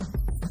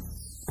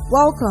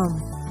Welcome.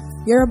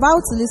 You're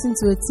about to listen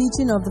to a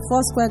teaching of the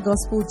Foursquare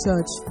Gospel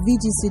Church,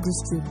 VGC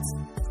District.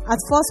 At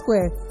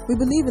Foursquare, we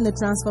believe in the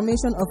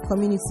transformation of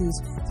communities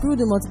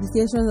through the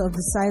multiplication of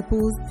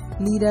disciples,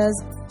 leaders,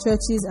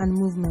 churches, and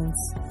movements.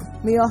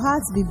 May your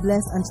hearts be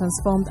blessed and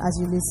transformed as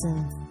you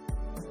listen.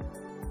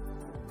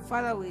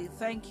 Father, we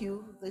thank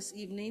you this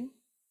evening.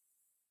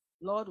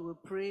 Lord, we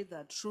pray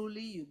that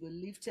truly you be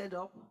lifted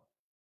up,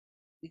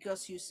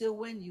 because you say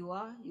when you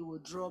are, you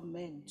will draw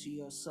men to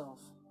yourself.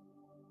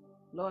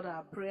 Lord,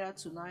 our prayer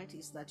tonight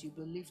is that you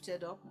be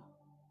lifted up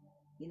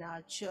in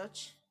our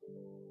church,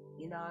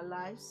 in our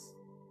lives,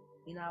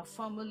 in our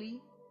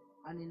family,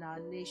 and in our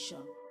nation.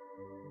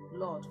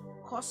 Lord,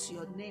 cause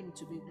your name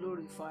to be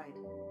glorified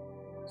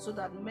so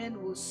that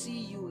men will see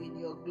you in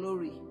your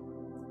glory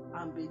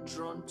and be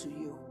drawn to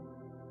you.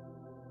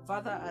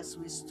 Father, as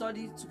we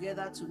study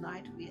together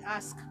tonight, we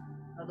ask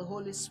that the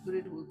Holy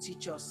Spirit will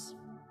teach us.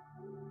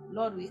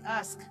 Lord, we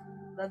ask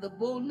that the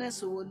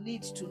boldness we will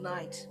need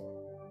tonight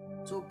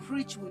to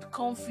preach with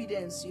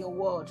confidence your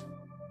word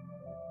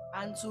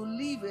and to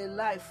live a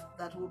life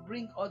that will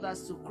bring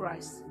others to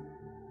Christ,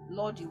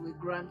 Lord, you will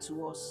grant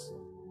to us.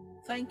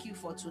 Thank you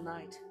for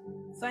tonight.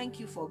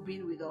 Thank you for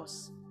being with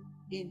us.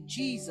 In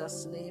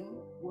Jesus' name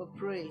we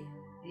pray.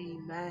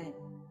 Amen.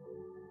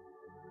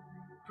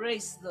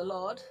 Praise the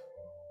Lord.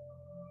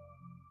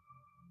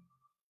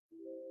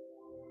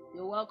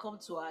 You're welcome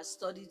to our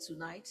study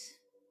tonight.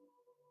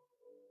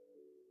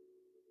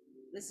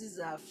 This is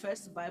our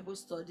first Bible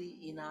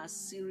study in our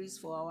series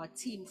for our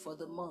theme for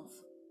the month.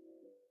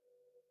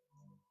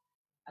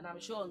 And I'm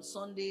sure on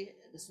Sunday,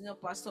 the senior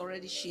pastor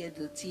already shared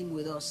the theme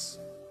with us.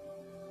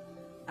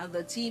 And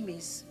the theme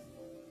is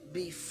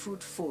be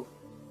fruitful.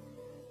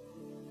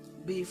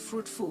 Be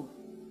fruitful.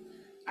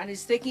 And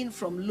it's taken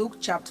from Luke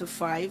chapter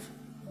 5,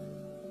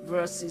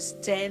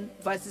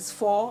 verses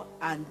 4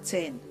 and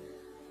 10.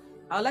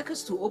 I'd like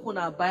us to open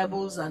our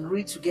Bibles and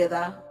read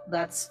together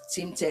that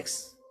theme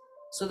text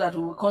so that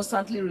we will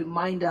constantly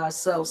remind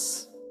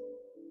ourselves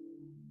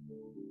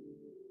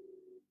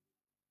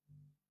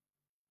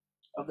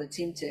of the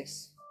theme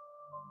text.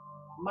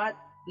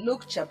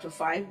 Luke chapter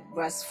 5,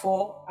 verse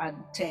 4 and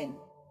 10.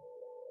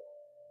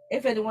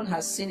 If anyone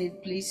has seen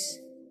it, please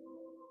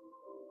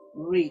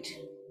read.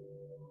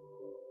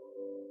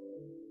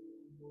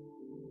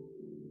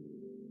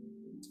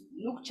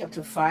 Luke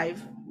chapter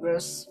 5,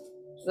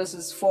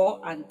 verses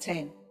 4 and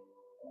 10.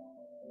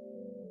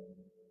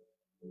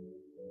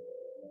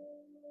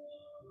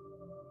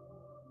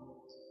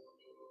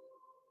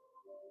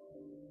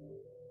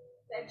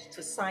 Said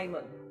to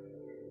Simon.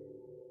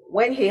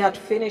 When he had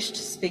finished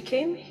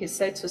speaking, he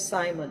said to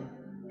Simon,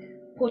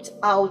 "Put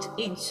out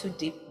into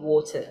deep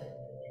water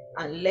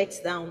and let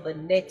down the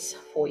net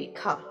for a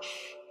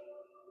catch."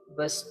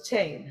 Verse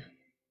 10.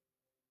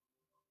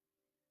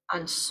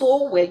 And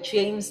so were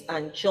James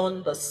and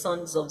John, the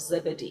sons of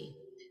Zebedee,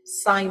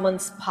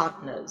 Simon's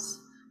partners.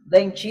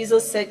 Then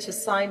Jesus said to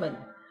Simon,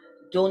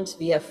 "Don't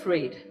be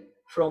afraid.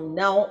 From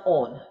now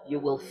on, you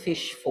will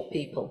fish for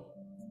people."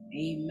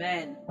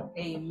 Amen.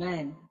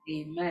 Amen.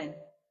 Amen.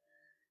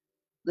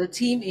 The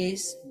theme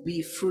is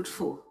be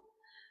fruitful.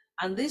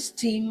 And this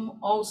theme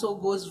also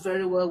goes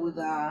very well with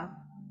our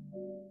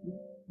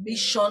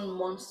Mission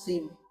Month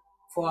theme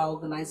for our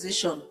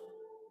organization,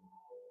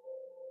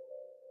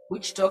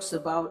 which talks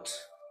about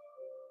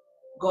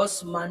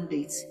God's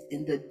mandate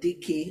in the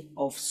decay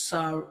of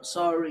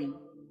sorrowing.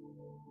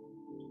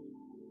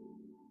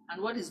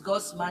 And what is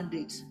God's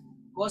mandate?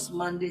 God's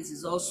mandate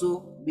is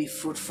also be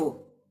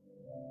fruitful,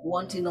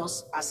 wanting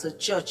us as a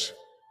church,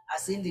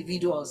 as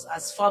individuals,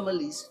 as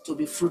families to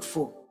be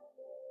fruitful.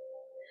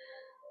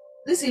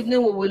 This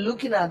evening we will be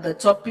looking at the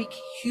topic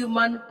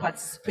human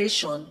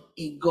participation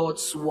in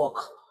God's work.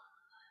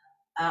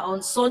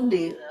 On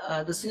Sunday,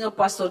 the senior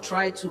pastor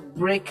tried to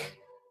break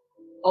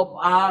up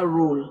our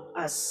role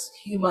as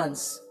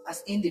humans,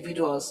 as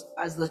individuals,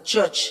 as the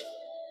church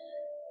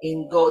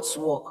in God's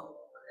work.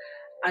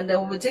 And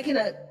then we're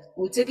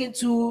taking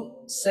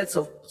two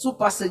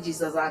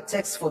passages as our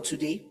text for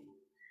today.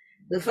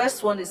 The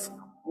first one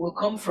will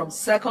come from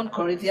 2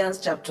 Corinthians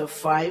chapter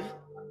 5,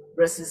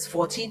 verses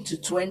 14 to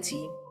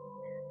 20.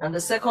 And the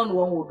second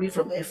one will be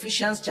from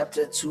Ephesians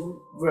chapter 2,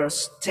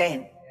 verse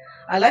 10.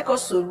 I'd like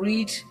us to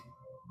read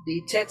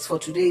the text for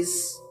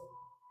today's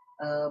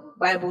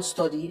Bible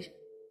study.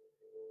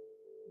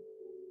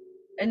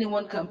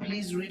 Anyone can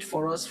please read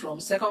for us from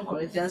 2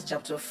 Corinthians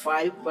chapter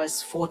 5,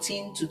 verse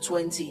 14 to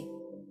 20.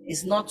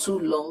 It's not too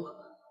long,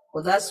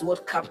 but that's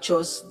what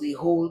captures the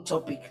whole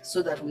topic,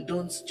 so that we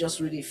don't just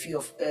read a few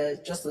of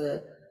just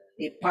a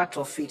part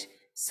of it.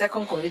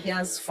 2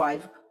 Corinthians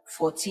 5,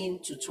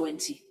 14 to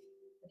 20.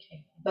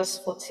 Okay. Verse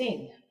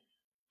 14.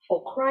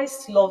 For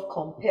Christ's love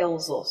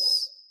compels us,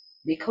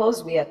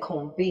 because we are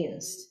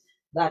convinced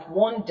that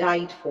one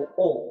died for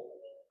all,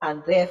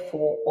 and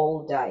therefore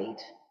all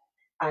died.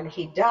 And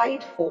he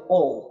died for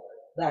all,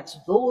 that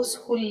those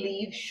who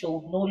live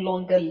should no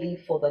longer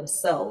live for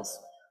themselves,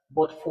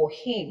 but for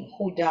him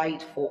who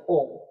died for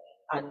all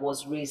and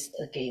was raised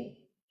again.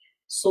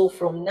 So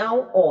from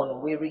now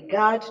on, we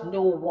regard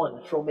no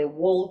one from a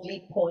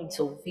worldly point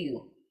of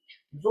view.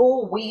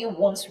 Though we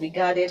once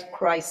regarded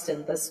Christ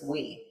in this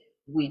way,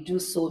 we do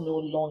so no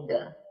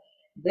longer.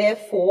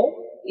 Therefore,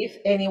 if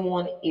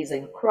anyone is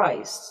in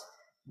Christ,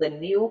 the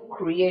new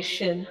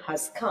creation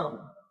has come.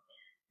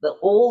 The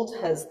old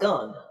has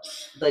gone,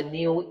 the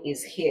new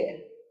is here.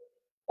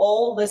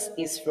 All this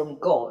is from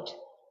God,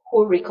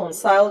 who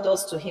reconciled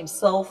us to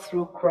himself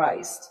through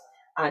Christ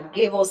and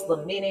gave us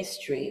the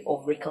ministry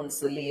of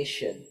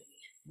reconciliation,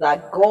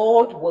 that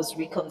God was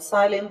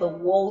reconciling the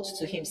world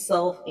to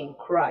himself in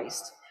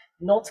Christ,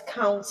 not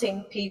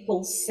counting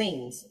people's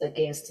sins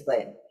against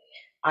them.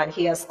 And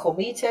he has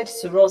committed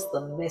to us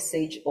the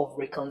message of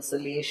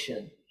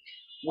reconciliation.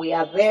 We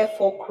are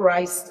therefore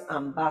Christ's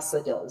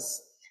ambassadors,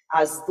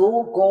 as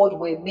though God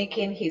were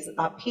making his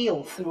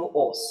appeal through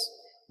us.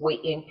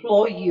 We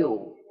implore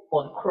you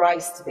on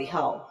Christ's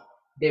behalf,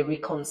 be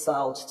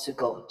reconciled to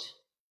God.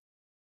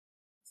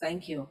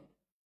 Thank you.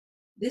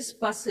 This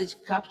passage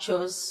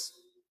captures,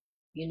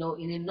 in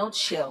a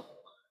nutshell,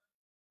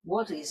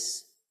 what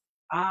is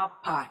our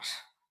part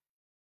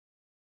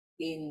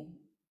in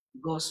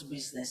God's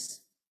business.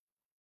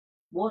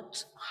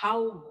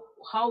 How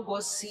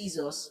God sees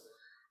us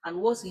and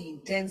what he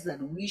intends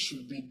that we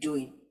should be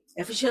doing.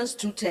 Ephesians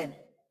 2:10.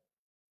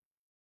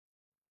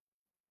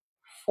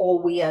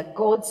 For we are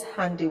God's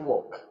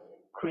handiwork,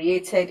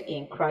 created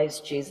in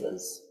Christ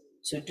Jesus,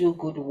 to do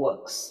good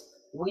works,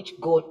 which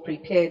God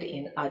prepared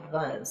in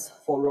advance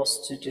for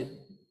us to do.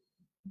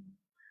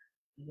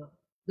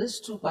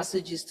 These two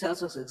passages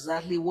tells us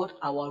exactly what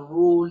our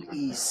role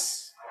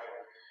is.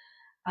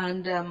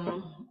 And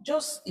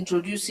just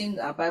introducing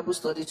our Bible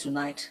study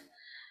tonight,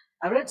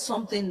 I read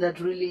something that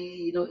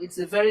really, it's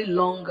a very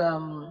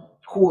long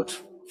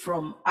quote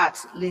from Art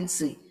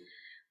Lindsay,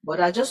 but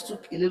I just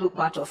took a little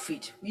part of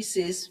it. He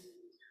says,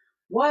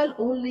 while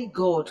only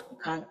God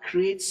can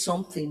create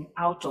something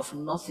out of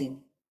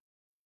nothing,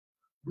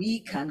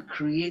 we can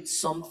create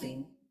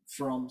something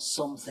from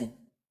something.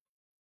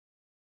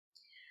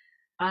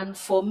 And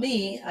for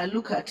me, I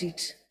look at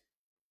it,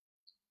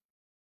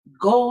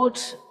 God,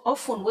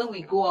 often when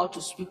we go out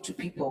to speak to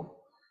people,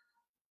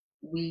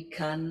 we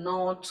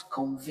cannot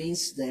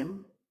convince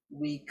them,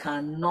 we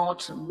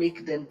cannot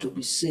make them to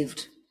be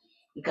saved.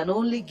 We can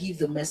only give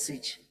the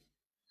message.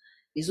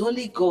 It's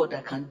only God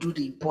that can do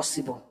the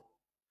impossible.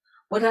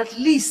 But at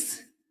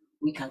least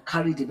we can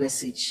carry the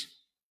message.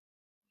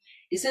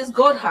 It says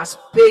God has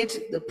paid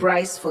the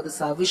price for the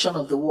salvation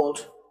of the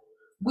world,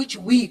 which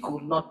we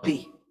could not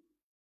pay.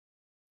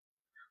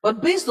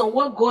 But based on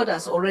what God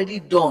has already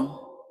done,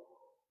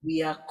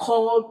 we are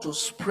called to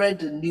spread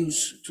the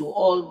news to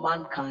all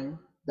mankind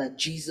that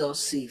Jesus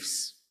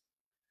saves.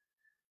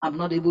 I'm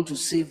not able to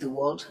save the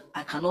world.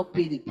 I cannot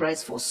pay the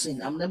price for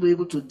sin. I'm never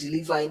able to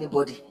deliver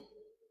anybody.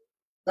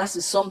 That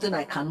is something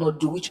I cannot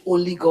do, which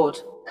only God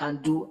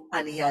can do,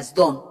 and he has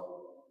done.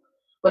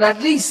 But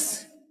at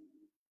least,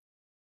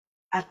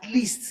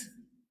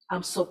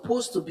 I'm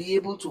supposed to be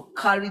able to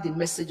carry the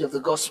message of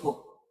the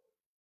gospel.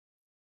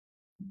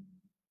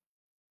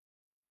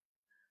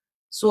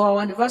 So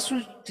our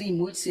anniversary theme,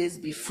 which says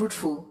be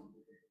fruitful,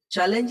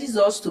 challenges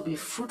us to be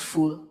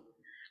fruitful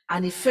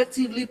and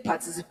effectively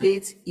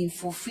participate in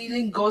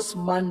fulfilling God's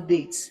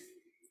mandate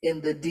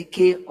in the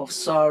decay of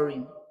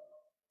sowing.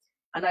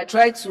 And I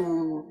try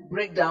to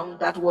break down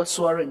that word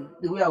sowing,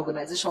 the way our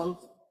organization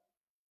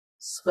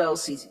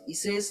spells it. It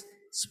says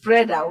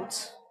spread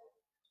out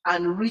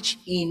and reach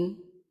in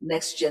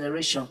next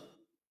generation.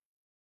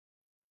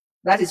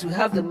 That is, we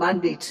have the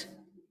mandate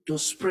to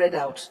spread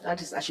out.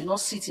 That is, I should not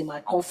sit in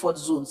my comfort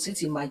zone,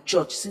 sit in my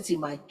church, sit in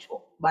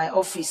my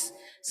office,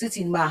 sit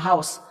in my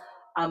house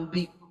and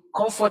be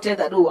comforted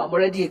that, oh, I'm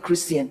already a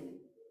Christian.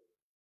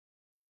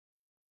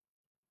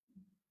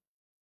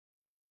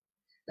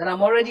 That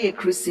I'm already a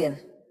Christian,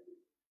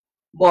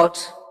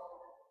 but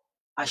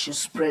I should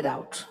spread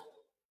out.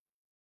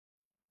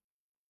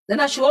 Then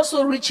I should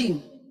also reach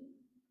in,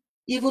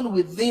 even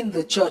within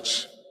the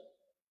church,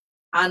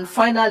 and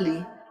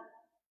finally,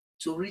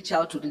 to reach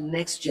out to the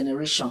next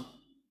generation.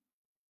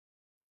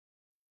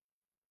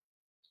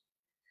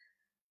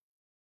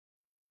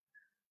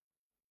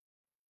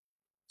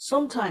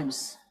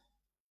 Sometimes,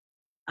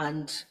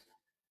 and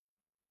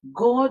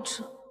God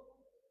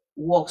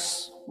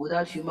works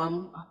without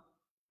human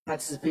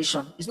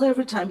participation. It's not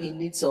every time he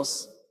needs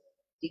us.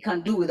 He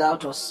can do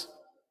without us.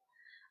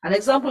 An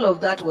example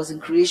of that was in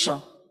creation.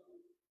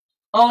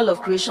 All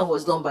of creation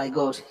was done by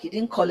God. He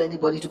didn't call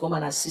anybody to come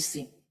and assist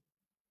him.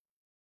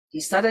 He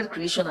started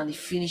creation and he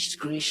finished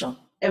creation.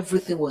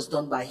 Everything was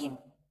done by him.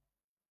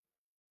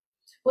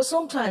 But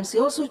sometimes he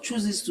also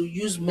chooses to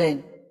use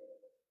men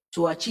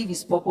to achieve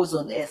his purpose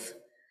on earth.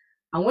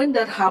 And when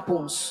that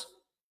happens,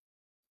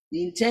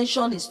 the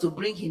intention is to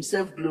bring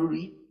himself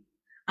glory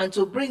and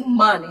to bring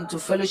man into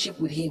fellowship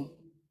with him.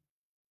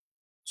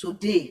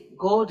 Today,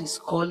 God is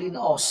calling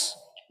us,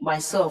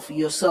 myself,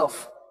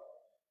 yourself,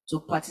 to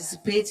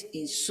participate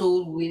in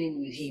soul winning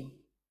with him.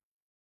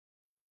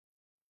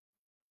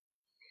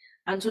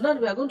 And tonight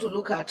we are going to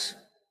look at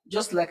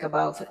just like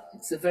about,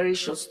 it's a very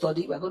short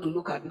study we're going to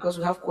look at because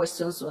we have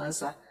questions to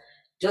answer.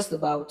 Just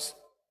about,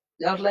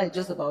 the outline is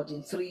just about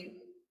in 3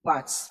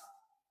 parts.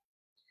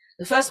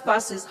 The first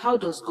part is, how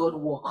does God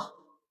work?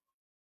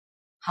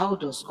 How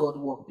does God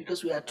work?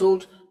 Because we are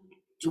told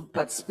to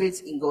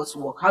participate in God's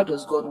work. How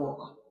does God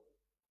work?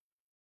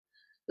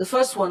 The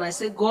first one, I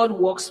say God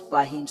works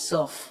by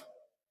himself.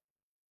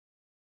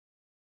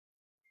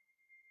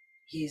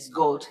 He is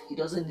God. He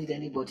doesn't need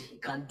anybody. He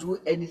can do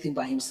anything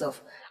by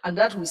himself. And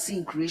that we see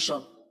in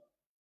creation.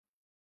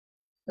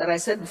 That I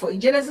said before, in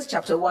Genesis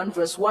chapter 1,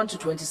 verse 1 to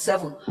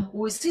 27,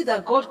 we see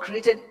that God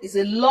created is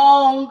a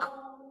long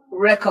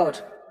record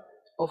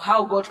of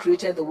how God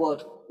created the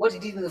world. What he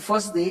did in the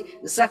first day,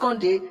 the second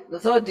day, the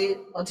third day,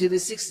 until the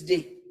 6th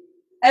day.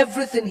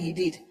 Everything he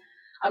did.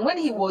 And when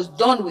he was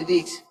done with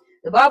it,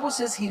 the Bible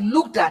says he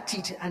looked at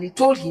it and he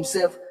told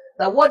himself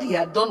that what he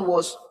had done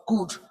was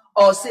good,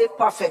 or say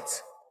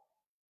perfect.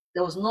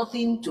 There was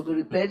nothing to be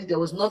repaired. There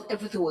was not,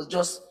 everything was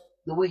just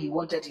the way he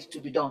wanted it to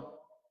be done.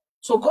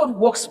 So God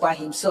works by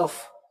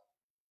himself.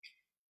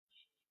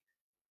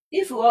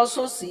 If you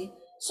also see,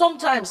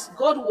 sometimes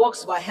God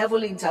works by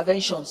heavenly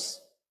interventions.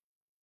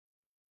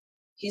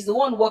 He's the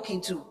one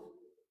working too,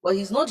 but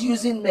he's not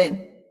using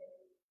men.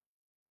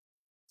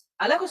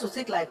 I'd like us to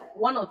take like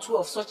 1 or 2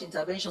 of such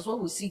interventions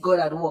when we see God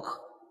at work.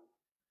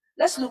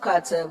 Let's look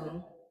at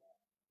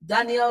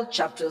Daniel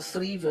chapter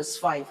 3, verse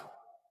 5.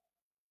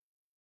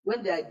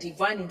 When there are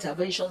divine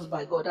interventions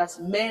by God, that's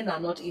men are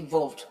not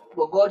involved,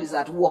 but God is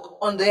at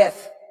work on the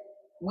earth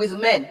with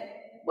men,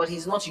 but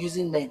he's not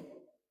using men.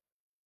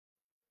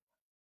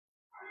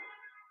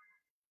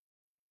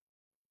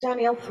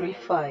 Daniel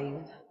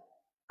 3:5.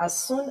 As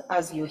soon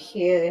as you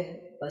hear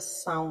the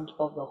sound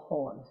of the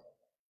horn,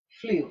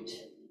 flute,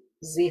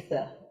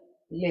 zither,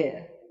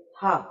 lyre,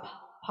 harp,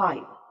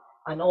 pipe,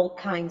 and all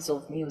kinds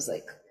of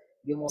music,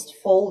 you must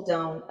fall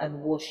down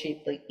and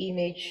worship the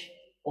image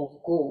of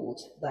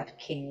gold that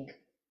King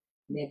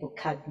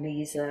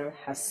Nebuchadnezzar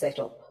has set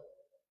up.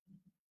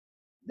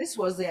 This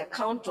was the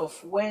account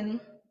of when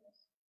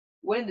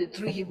the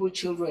 3 Hebrew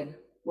children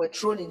were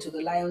thrown into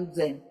the lion's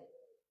den.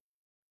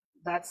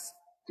 That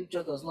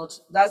scripture does not,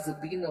 that's the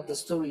beginning of the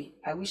story.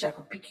 I wish I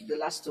could pick the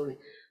last story.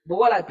 But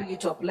while I pick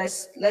it up,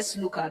 let's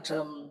look at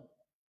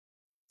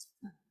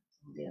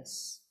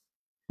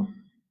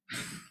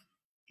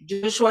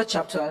Joshua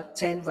chapter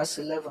 10, verse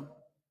 11.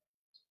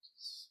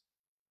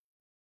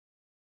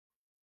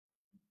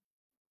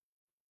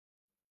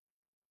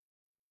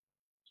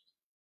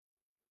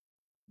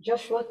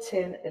 Joshua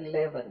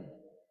 10:11.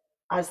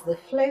 As they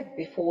fled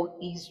before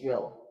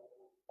Israel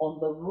on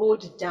the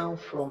road down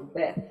from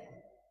Beth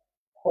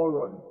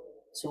Horon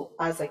to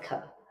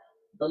Azekah,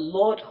 the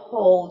Lord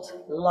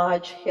hauled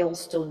large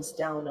hailstones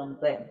down on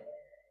them,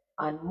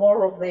 and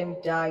more of them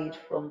died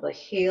from the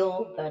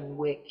hail than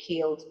were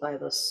killed by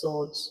the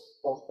swords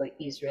of the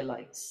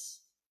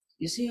Israelites.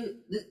 You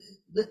see,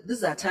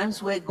 these are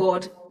times where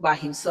God by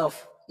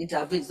himself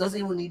intervenes, doesn't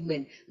even need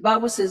men. The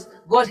Bible says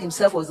God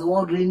himself was the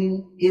one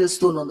raining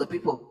hailstone on the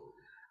people.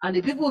 And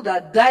the people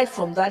that died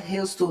from that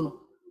hailstone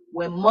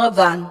were more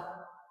than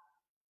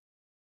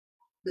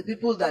the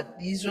people that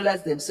the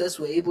Israelites themselves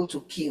were able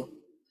to kill.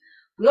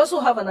 We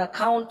also have an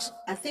account,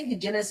 I think in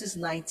Genesis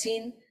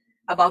 19,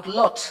 about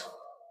Lot.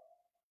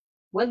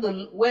 When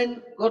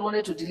God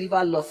wanted to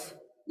deliver Lot,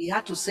 he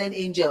had to send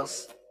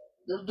angels.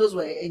 Those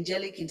were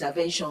angelic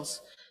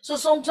interventions. So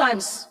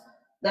sometimes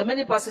there are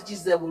many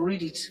passages that we'll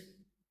read it,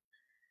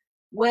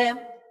 where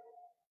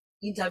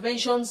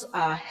interventions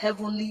are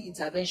heavenly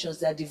interventions,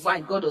 they are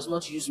divine. God does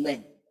not use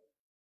men.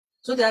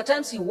 So there are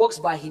times he works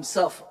by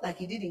himself, like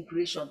he did in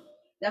creation.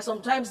 There are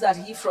some times that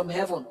he from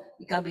heaven,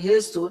 it can be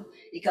hailstone,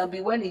 it can be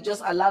when he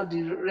just allowed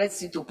the Red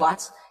Sea to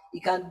part,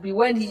 it can be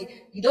when he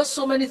does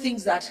so many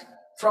things that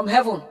from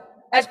heaven,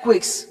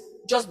 earthquakes,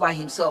 just by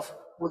himself,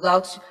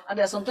 without, and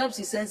there are sometimes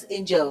he sends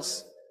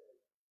angels.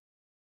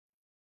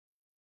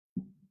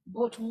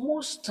 But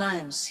most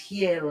times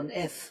here on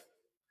earth,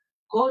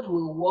 God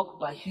will work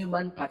by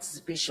human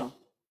participation,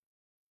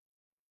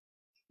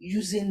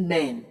 using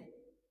men.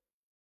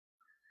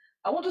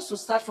 I want us to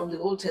start from the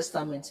Old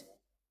Testament.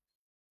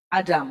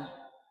 Adam.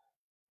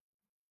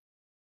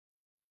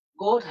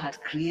 God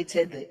had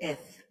created the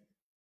earth.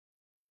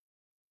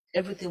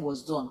 Everything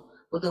was done.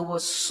 But there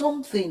was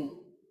something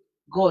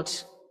God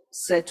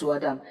said to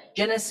Adam.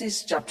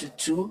 Genesis chapter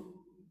 2,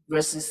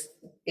 verses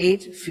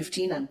 8,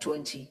 15, and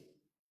 20.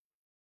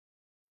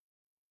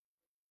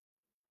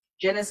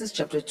 Genesis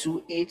chapter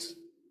 2, 8,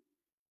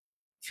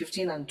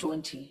 15, and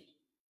 20.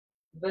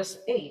 Verse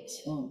 8.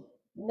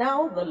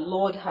 Now the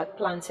Lord had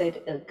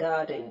planted a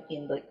garden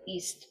in the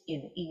east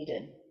in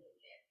Eden,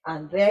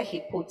 and there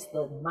he put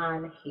the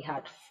man he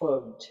had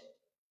formed.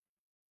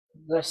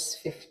 Verse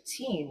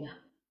 15.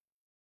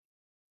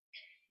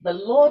 The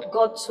Lord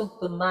God took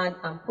the man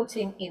and put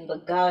him in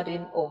the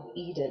garden of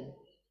Eden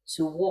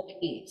to walk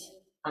it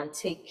and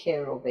take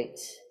care of it.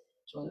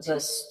 20.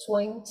 Verse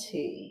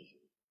 20.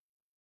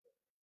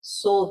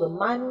 So the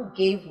man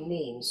gave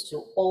names to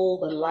all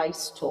the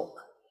livestock,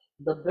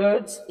 the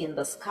birds in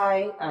the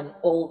sky, and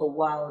all the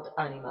wild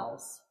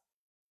animals.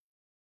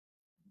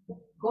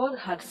 God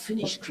had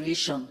finished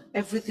creation.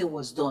 Everything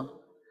was done.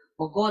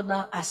 But God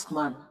now asked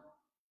man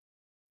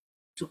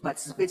to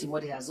participate in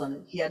what he has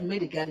done. He had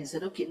made a garden. He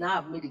said, okay, now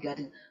I've made a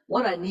garden.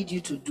 What I need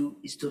you to do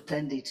is to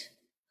tend it.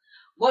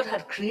 God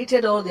had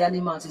created all the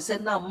animals. He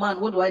said, now, man,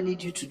 what do I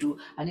need you to do?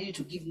 I need you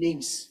to give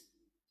names.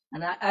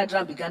 And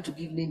Adam began to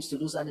give names to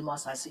those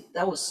animals. I see.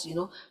 That was,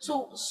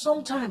 So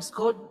sometimes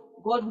God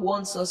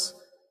wants us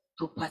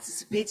to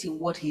participate in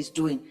what he's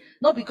doing.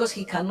 Not because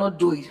he cannot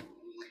do it.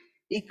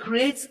 It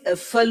creates a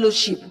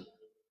fellowship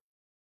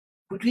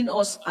between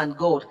us and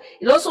God.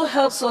 It also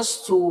helps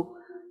us to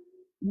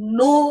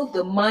know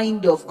the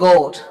mind of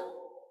God.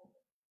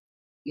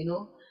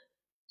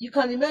 You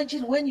can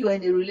imagine when you are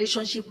in a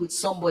relationship with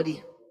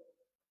somebody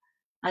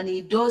and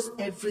he does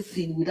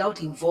everything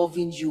without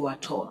involving you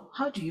at all.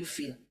 How do you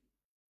feel?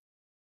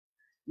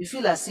 You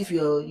feel as if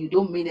you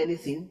don't mean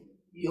anything.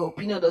 Your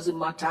opinion doesn't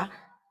matter.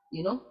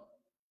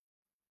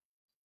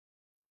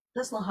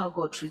 That's not how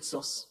God treats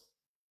us.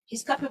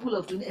 He's capable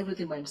of doing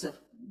everything by himself.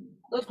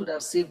 God could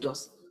have saved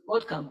us.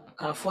 God can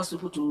force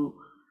people to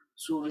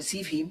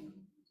receive him.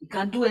 He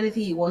can do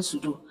anything he wants to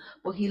do.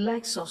 But he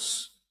likes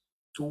us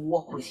to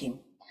walk with him.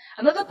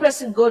 Another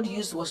person God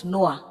used was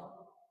Noah.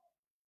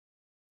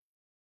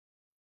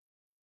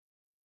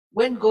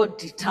 When God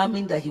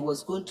determined that he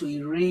was going to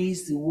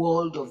erase the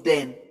world of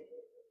then,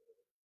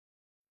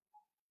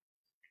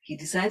 he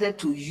decided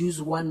to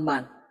use one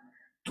man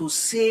to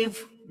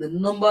save the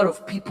number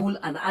of people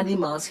and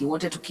animals he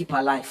wanted to keep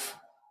alive.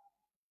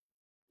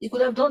 He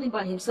could have done it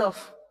by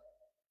himself.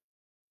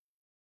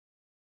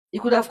 He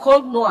could have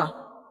called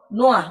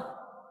Noah,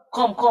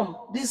 come.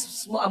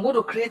 I'm going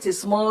to create a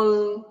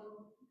small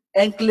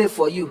enclave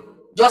for you.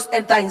 Just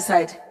enter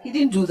inside. He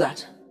didn't do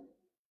that.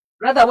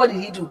 Rather, what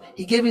did he do?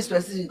 He gave his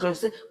specific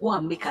instructions. He said, go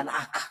and make an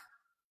ark.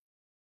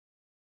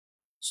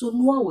 So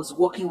Noah was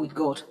working with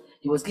God.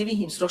 He was giving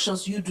him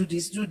instructions. You do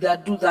this, do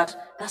that, do that.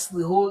 That's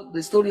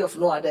the story of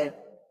Noah there.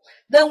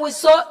 Then we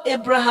saw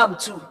Abraham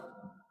too.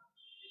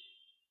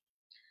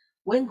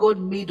 When God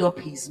made up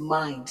his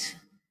mind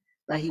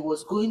that he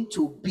was going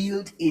to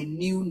build a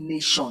new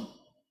nation,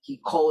 he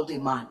called a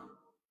man.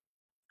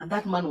 And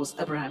that man was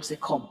Abraham. He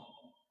said, come,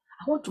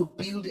 I want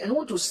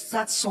to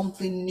start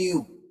something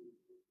new.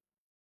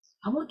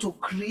 I want to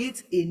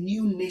create a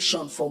new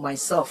nation for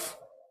myself.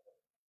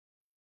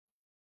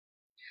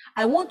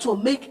 I want to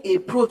make a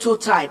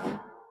prototype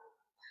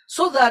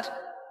so that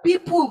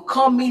people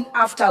coming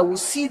after will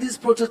see this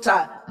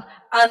prototype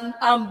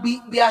and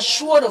be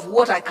assured of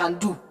what I can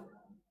do.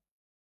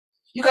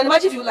 You can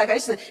imagine if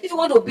you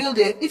want to build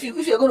if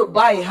you're going to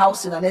buy a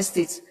house in an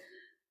estate,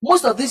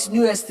 most of these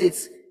new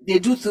estates, they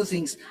do two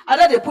things.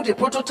 Either they put a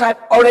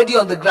prototype already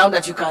on the ground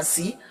that you can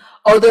see,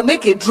 or they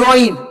make a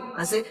drawing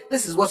and say,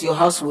 this is what your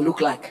house will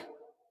look like.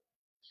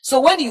 So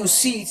when you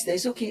see it, they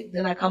say, okay,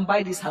 then I can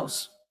buy this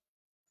house.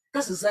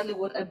 That's exactly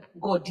what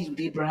God did with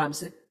Abraham. He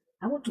said,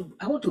 I want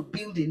to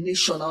build a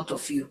nation out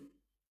of you.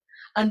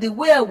 And the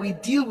way we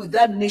deal with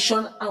that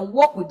nation and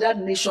work with that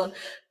nation,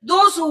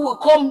 those who will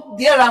come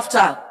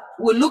thereafter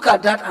will look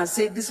at that and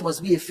say, this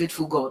must be a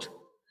faithful God.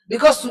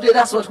 Because today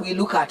that's what we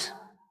look at.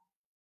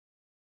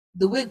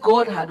 The way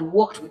God had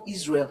worked with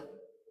Israel,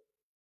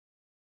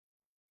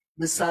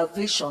 the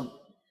salvation,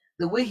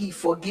 the way he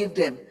forgave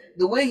them,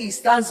 the way he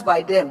stands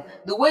by them,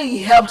 the way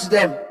he helped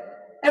them.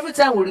 Every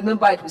time we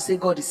remember it, we say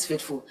God is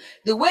faithful.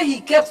 The way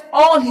he kept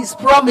all his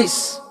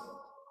promise.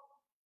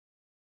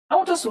 I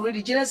want us to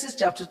read Genesis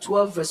chapter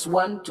 12, verse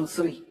 1 to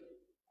 3.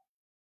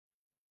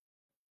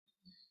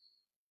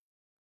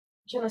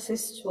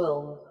 Genesis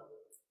 12,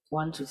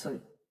 1 to 3.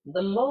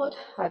 The Lord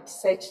had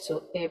said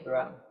to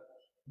Abram,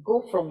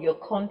 go from your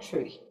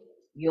country,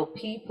 your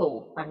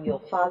people, and your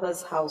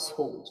father's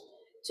household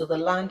to the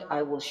land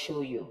I will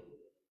show you.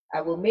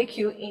 I will make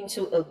you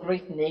into a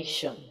great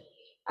nation,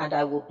 and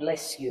I will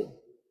bless you.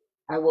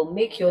 I will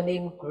make your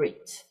name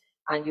great,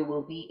 and you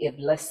will be a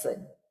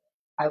blessing.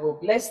 I will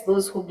bless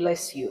those who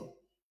bless you,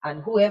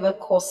 and whoever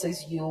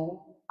curses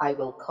you, I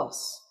will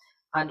curse.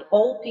 And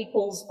all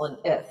peoples on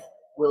earth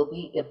will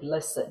be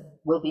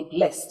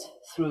blessed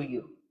through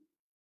you.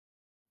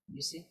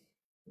 You see,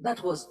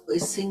 that was a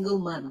single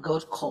man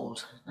God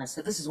called and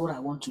said, this is what I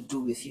want to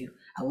do with you.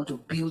 I want to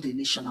build a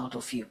nation out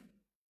of you.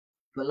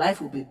 Your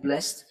life will be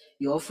blessed,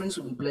 your offerings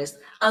will be blessed,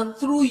 and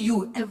through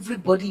you,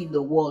 everybody in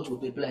the world will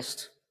be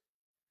blessed.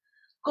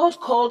 God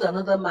called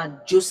another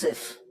man,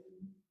 Joseph,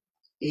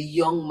 a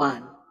young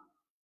man,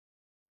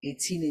 a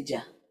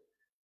teenager,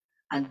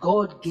 and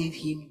God gave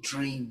him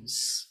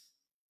dreams.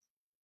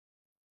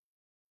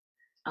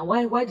 And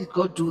why did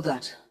God do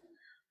that?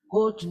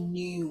 God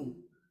knew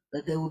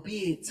that there will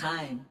be a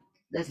time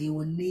that he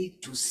will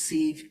need to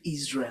save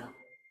Israel.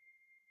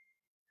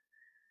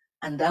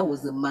 And that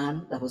was the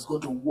man that was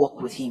going to walk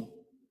with him.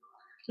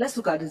 Let's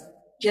look at this.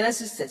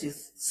 Genesis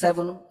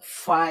 37,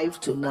 5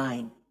 to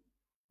 9.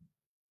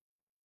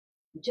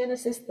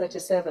 Genesis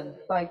 37,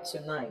 5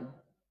 to 9.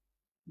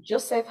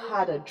 Joseph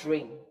had a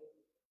dream,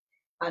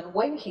 And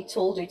when he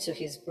told it to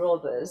his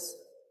brothers,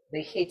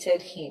 they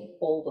hated him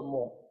all the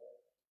more.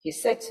 He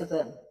said to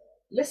them,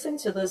 "Listen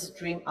to this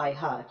dream I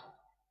had.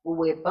 We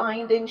were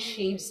binding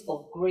sheaves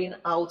of grain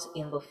out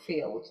in the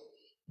field,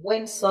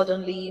 when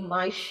suddenly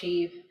my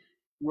sheaf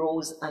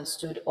rose and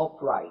stood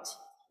upright,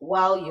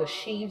 while your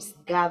sheaves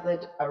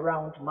gathered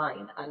around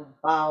mine and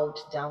bowed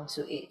down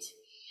to it."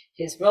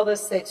 His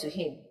brothers said to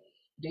him,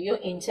 "Do you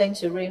intend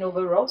to reign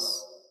over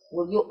us?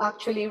 Will you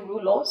actually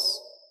rule us?"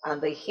 And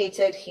they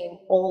hated him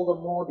all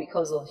the more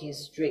because of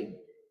his dream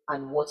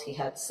and what he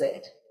had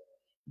said.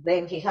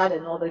 Then he had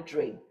another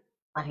dream,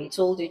 and he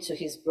told it to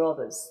his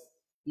brothers.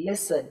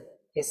 "Listen,"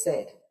 he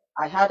said,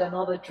 "I had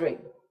another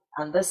dream,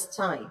 and this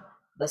time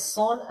the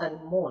sun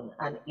and moon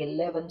and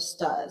 11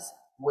 stars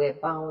were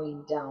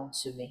bowing down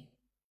to me."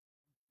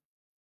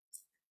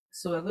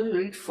 So we're going to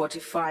read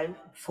 45,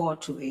 4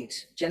 to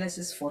 8.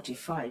 Genesis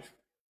 45.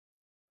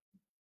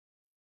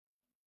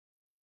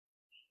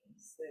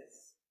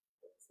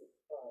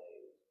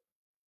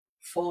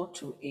 4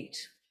 to 8.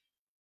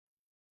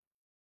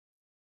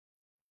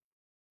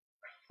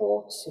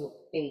 4 to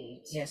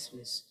 8. Yes,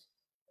 please.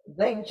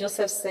 Then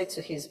Joseph said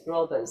to his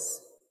brothers,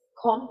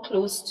 "Come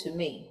close to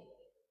me."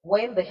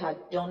 When they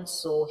had done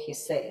so, he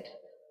said,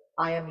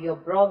 "I am your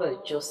brother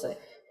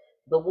Joseph,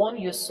 the one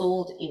you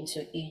sold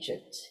into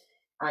Egypt.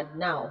 And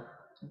now,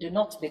 do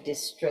not be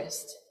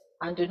distressed,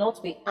 and do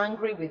not be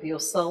angry with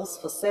yourselves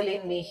for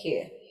selling me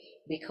here,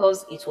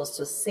 because it was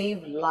to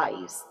save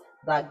lives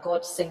that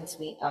God sent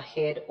me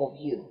ahead of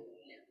you.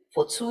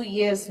 For 2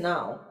 years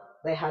now,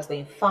 there has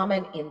been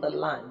famine in the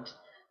land,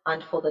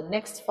 and for the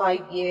next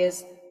 5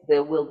 years,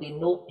 there will be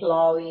no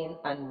plowing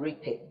and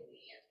reaping.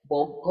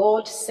 But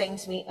God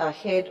sent me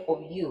ahead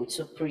of you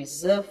to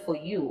preserve for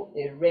you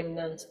a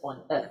remnant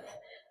on earth,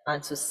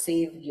 and to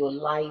save your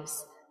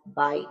lives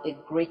by a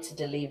great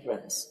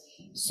deliverance.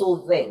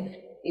 So then,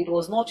 it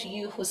was not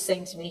you who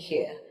sent me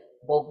here,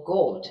 but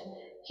God.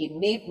 He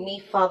made me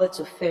father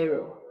to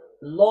Pharaoh,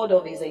 lord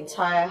of his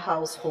entire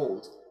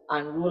household,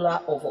 and ruler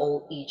of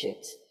all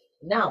Egypt.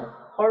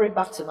 Now, hurry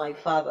back to my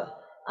father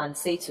and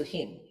say to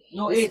him..."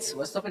 No, 8.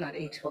 We're stopping at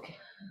 8. Okay.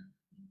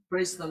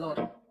 Praise the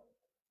Lord.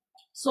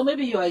 So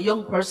maybe you are a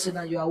young person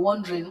and you are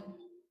wondering,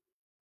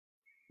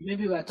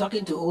 maybe we are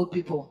talking to old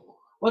people,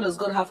 what does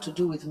God have to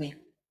do with me?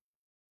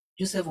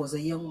 Joseph was a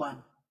young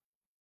man.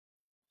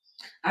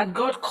 And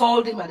God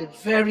called him at a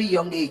very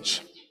young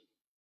age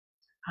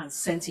and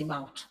sent him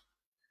out.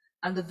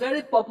 And the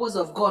very purpose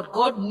of God,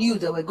 God knew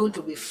they were going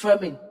to be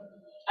famine.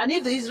 And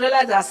if the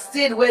Israelites had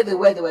stayed where they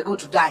were going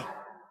to die.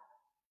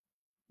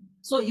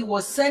 So he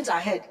was sent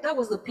ahead. That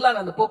was the plan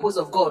and the purpose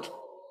of God,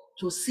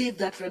 to save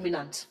that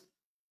remnant.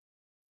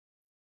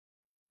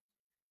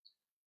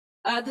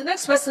 The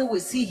next person we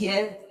see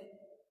here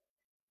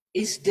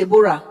is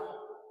Deborah.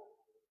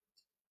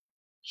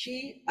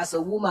 She, as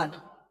a woman,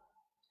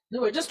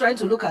 we're just trying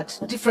to look at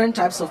different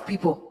types of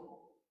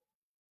people.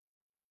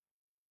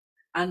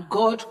 And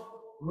God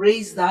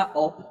raised her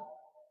up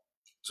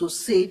to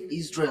save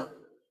Israel.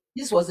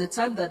 This was a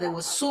time that there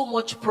was so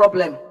much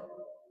problem.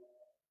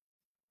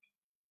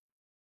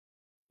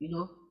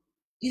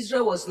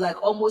 Israel was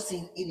like almost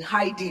in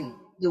hiding.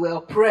 They were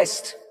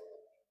oppressed.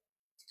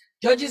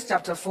 Judges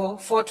chapter 4,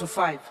 4 to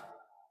 5.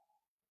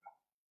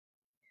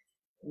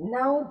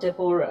 Now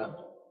Deborah,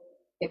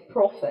 a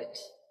prophet,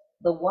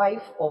 the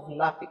wife of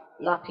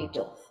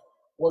Lapidoth,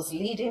 was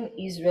leading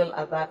Israel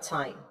at that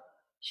time.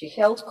 She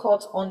held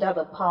court under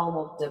the palm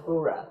of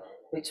Deborah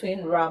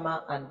between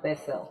Ramah and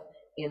Bethel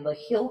in the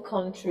hill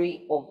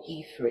country of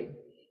Ephraim,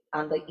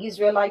 and the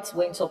Israelites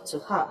went up to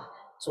her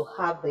to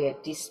have their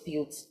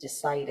disputes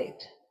decided.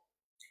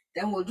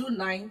 Then we'll do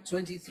 9,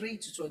 23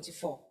 to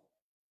 24.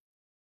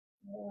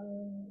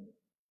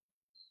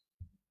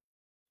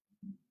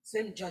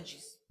 Same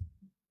Judges.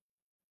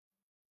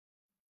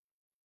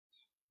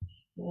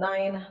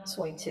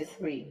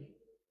 9:23.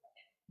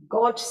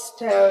 God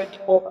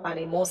stirred up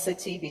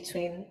animosity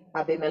between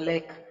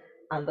Abimelech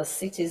and the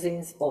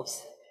citizens of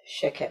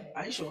Shechem.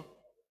 Are you sure?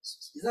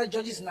 Is that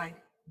Judges 9?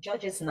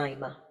 Judges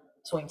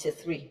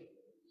 9:23.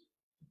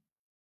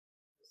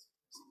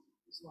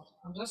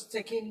 I'm just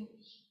taking.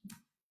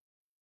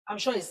 I'm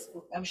sure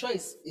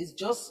it's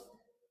just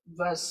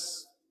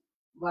verse.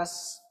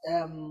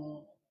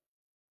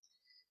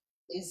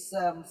 Is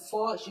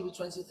 4 should be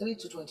 23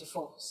 to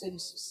 24. Same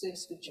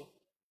scripture.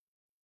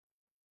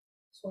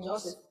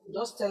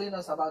 Just telling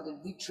us about the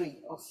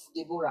victory of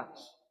Deborah.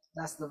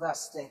 That's the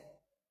verse there.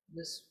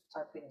 This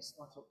typing is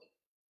not okay.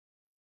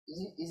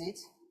 Is it?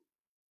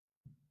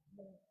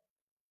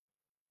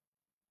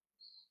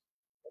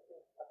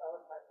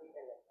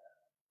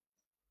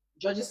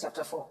 Judges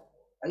chapter 4.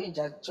 Are you in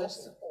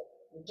Judges?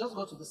 Just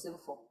go to the same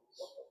 4.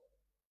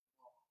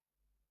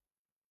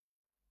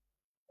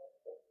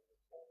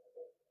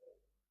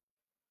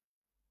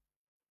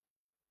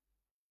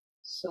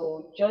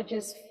 So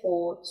Judges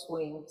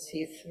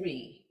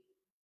 4:23.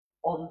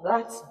 On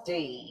that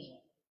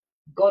day,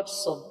 God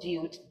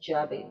subdued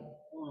Jabin,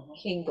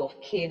 king of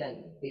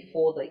Canaan,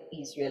 before the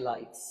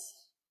Israelites,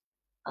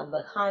 and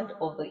the hand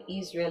of the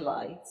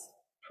Israelites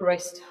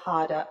pressed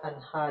harder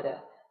and harder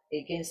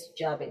against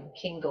Jabin,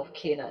 king of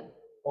Canaan,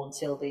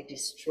 until they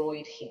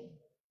destroyed him.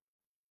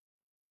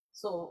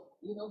 So,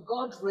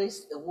 God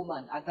raised a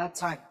woman at that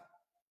time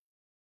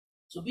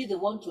to be the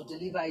one to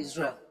deliver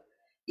Israel,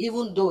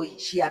 even though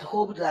she had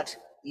hoped that,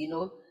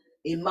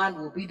 a man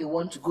will be the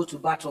one to go to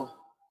battle.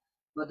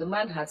 But the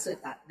man had said,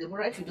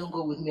 Deborah, if you don't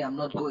go with me, I'm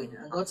not going.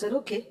 And God said,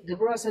 okay.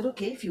 Deborah said,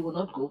 okay, if you will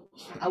not go,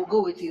 I will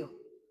go with you.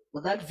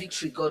 But that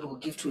victory God will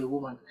give to a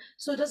woman.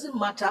 So it doesn't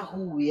matter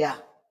who we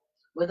are,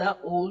 whether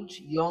old,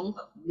 young,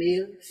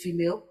 male,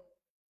 female,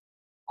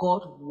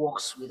 God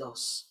walks with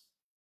us.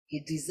 He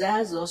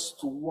desires us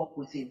to walk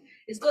with him.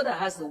 It's God that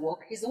has the work.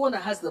 He's the one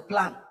that has the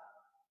plan.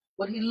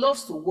 But he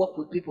loves to walk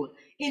with people.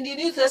 In the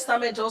New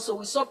Testament also,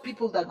 we saw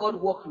people that God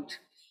walked with.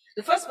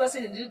 The first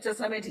person in the New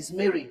Testament is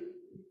Mary,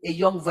 a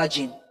young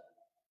virgin.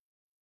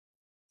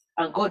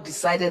 And God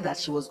decided that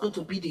she was going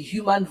to be the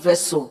human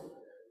vessel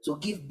to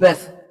give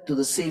birth to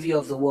the Savior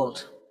of the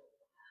world.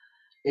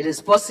 It is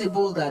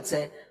possible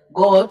that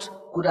God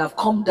could have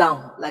come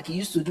down like he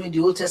used to do in the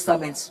Old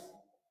Testament.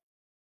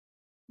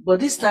 But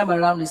this time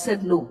around, he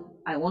said, no,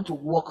 I want to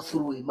walk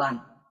through a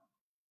man.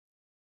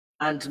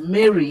 And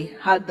Mary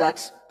had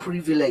that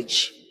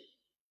privilege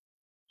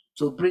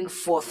to bring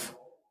forth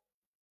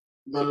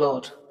the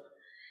Lord.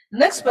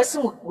 Next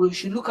person we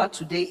should look at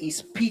today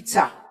is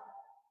Peter.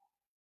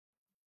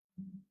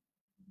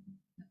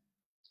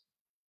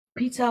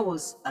 Peter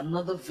was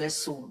another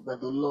vessel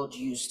that the Lord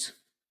used.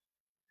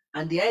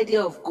 And the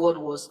idea of God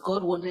was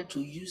God wanted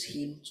to use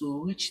him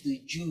to reach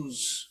the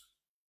Jews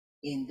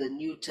in the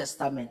New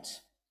Testament.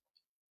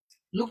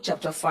 Luke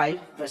chapter 5,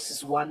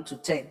 verses 1 to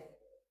 10.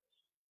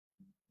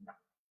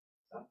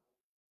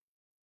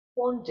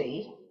 One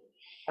day,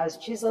 as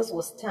Jesus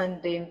was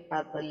standing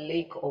at the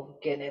lake of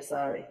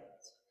Gennesaret,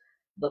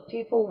 the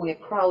people were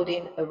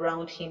crowding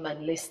around him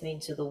and listening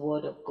to the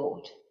word of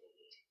God.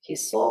 He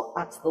saw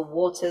at the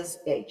water's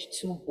edge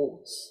 2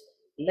 boats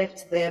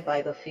left there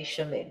by the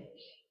fishermen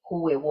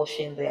who were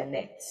washing their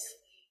nets.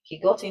 He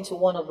got into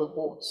one of the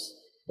boats,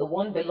 the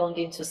one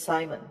belonging to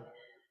Simon,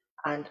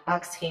 and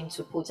asked him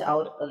to put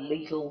out a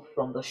little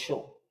from the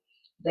shore.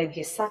 Then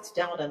he sat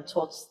down and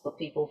taught the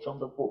people from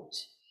the boat.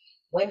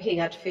 When he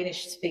had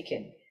finished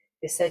speaking,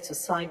 he said to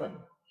Simon,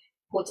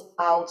 "Put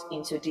out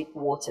into deep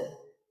water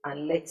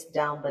and let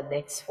down the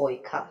nets for a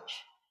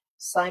catch."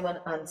 Simon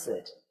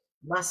answered,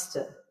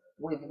 "Master,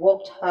 we've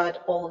worked hard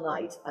all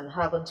night and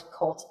haven't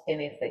caught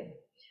anything.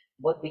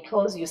 But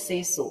because you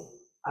say so,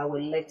 I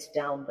will let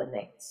down the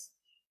nets."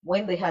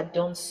 When they had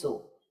done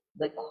so,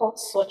 they caught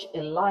such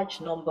a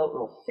large number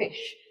of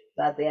fish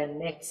that their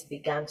nets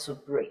began to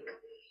break.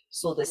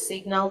 So they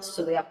signaled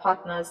to their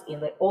partners in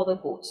the other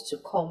boats to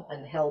come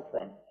and help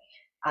them.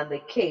 And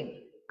they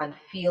came and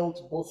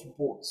filled both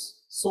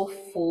boats, so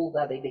full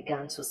that they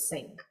began to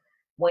sink.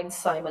 When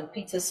Simon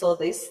Peter saw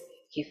this,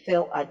 he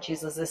fell at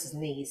Jesus'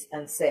 knees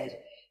and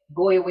said,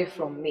 "Go away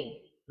from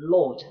me,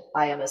 Lord,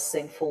 I am a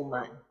sinful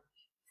man."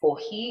 For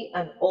he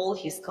and all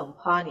his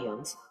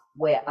companions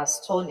were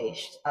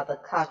astonished at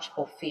the catch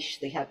of fish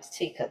they had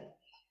taken.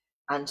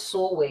 And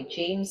so were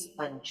James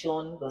and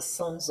John, the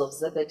sons of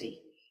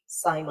Zebedee,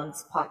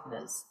 Simon's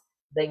partners.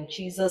 Then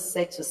Jesus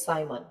said to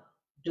Simon,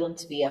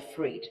 "Don't be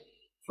afraid.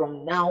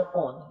 From now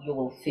on, you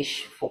will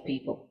fish for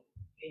people."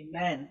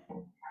 Amen.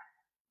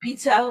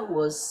 Peter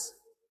was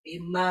a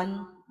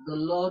man the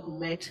Lord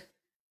met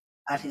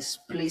at his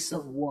place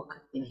of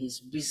work, in his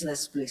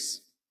business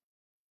place.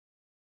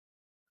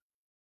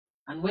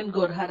 And when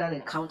God had an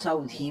encounter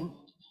with him,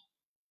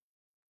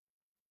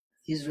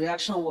 his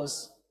reaction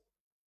was,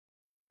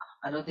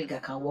 "I don't think I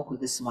can walk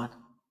with this man."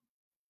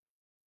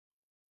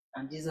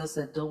 And Jesus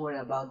said, "Don't worry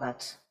about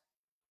that.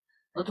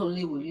 Not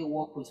only will you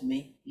walk with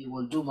me, you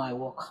will do my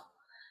work."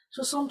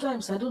 So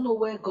sometimes I don't know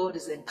where God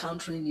is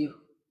encountering you.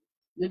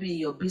 Maybe in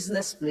your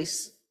business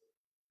place,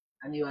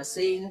 and you are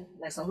saying,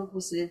 like some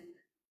people say,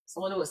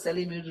 somebody was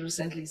telling me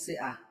recently, say,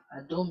 I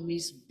don't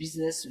miss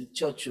business with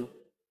church,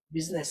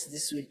 business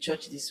this way,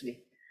 church this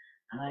way.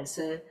 And I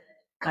said,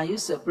 can you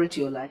separate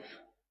your life?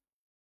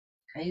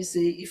 Can you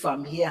say, if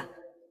I'm here,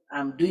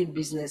 I'm doing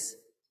business,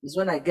 it's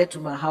when I get to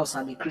my house,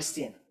 I'm a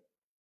Christian.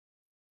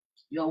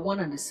 You are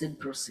one and the same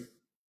person.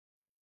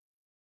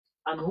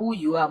 And who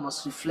you are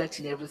must reflect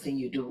in everything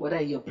you do, whether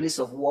in your place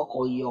of work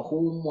or your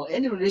home or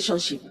any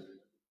relationship.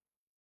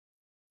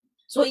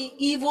 So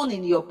even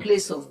in your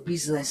place of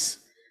business,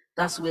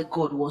 that's where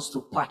God wants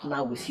to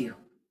partner with you.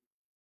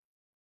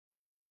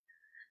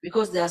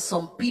 Because there are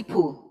some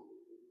people,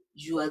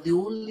 you are the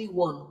only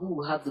one who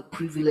will have the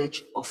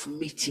privilege of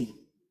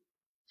meeting.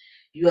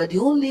 You are the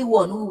only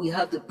one who will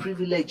have the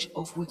privilege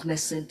of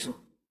witnessing to.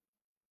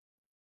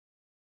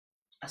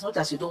 As much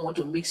as you don't want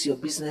to mix your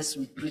business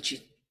with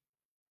preaching.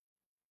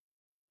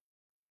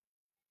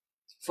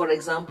 For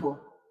example,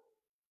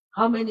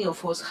 how many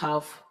of us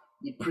have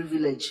the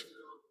privilege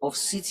of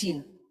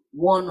sitting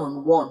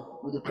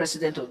one-on-one with the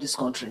president of this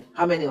country?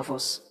 How many of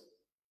us?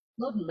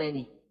 Not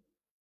many.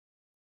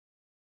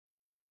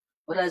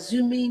 But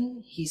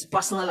assuming his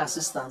personal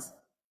assistant,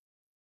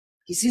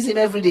 he sees him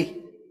every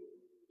day.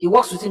 He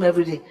walks with him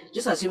every day.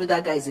 Just assuming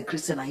that guy is a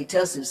Christian and he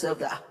tells himself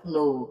that,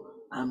 no,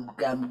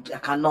 I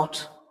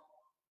cannot.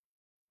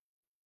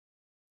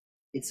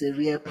 It's a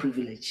real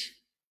privilege.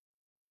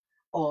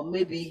 Or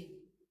maybe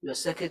you're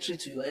secretary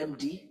to your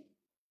MD,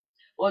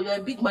 or you're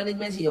in big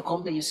management in your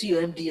company, you see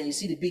your MD and you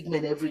see the big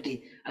men every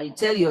day, and you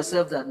tell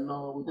yourself that,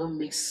 no, we don't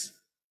mix.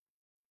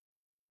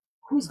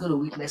 Who's going to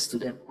witness to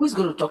them? Who's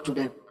going to talk to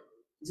them?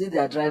 Is it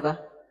their driver?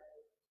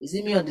 Is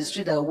it me on the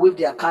street that will wave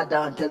their car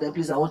down and tell them,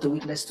 please, I want to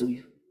witness to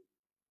you?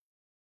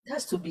 It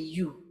has to be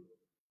you.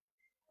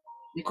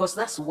 Because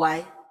that's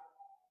why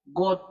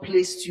God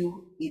placed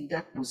you in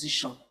that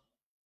position.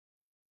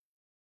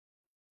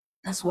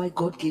 That's why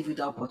God gave you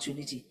the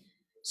opportunity.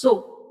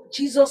 So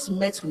Jesus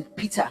met with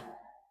Peter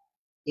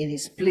in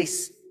his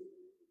place,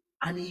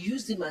 and he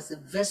used him as a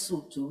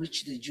vessel to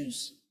reach the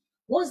Jews.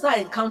 Once that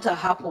encounter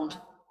happened,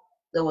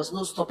 there was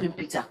no stopping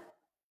Peter.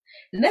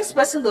 The next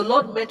person the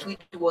Lord met with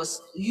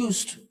was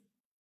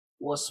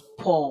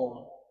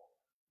Paul.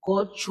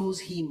 God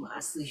chose him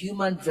as the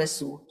human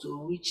vessel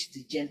to reach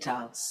the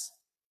Gentiles.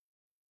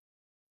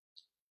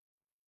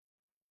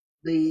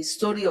 The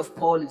story of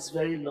Paul is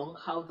very long,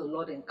 how the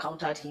Lord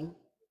encountered him.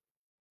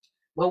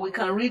 But we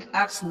can read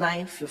Acts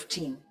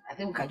 9:15. I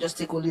think we can just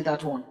take only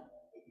that one.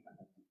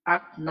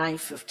 Act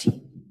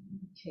 9:15.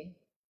 Okay.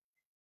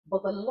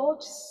 But the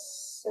Lord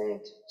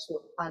said to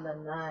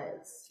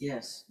Ananias,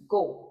 Yes.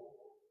 Go,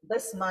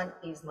 this man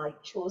is my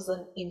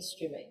chosen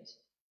instrument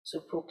to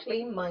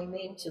proclaim my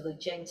name to the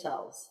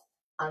Gentiles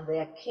and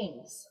their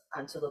kings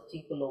and to the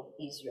people of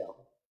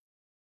Israel.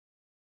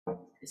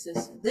 It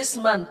says, this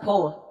man,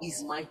 Paul,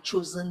 is my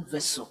chosen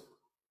vessel.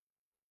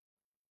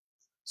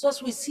 So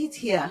as we sit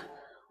here,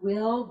 we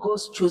are all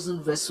God's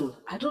chosen vessel.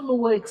 I don't know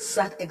what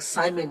exact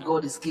excitement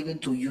God is giving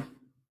to you.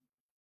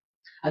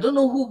 I don't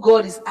know who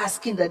God is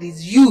asking that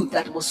is you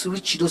that must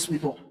reach those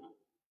people.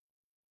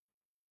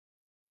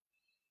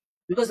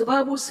 Because the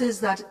Bible says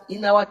that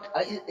in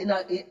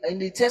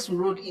the text we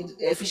wrote in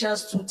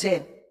Ephesians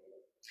 2:10,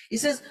 it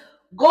says,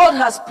 God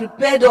has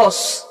prepared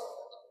us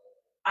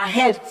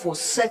ahead for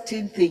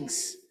certain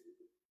things.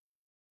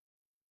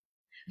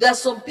 There are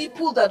some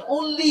people that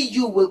only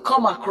you will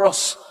come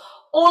across.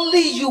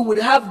 Only you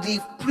will have the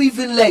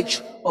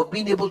privilege of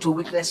being able to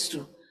witness to.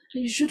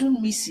 And you shouldn't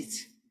miss it.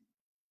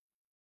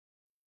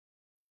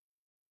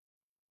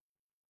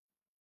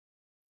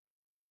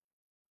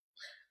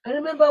 I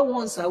remember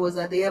once I was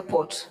at the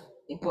airport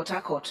in Port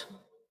Harcourt.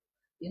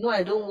 You know,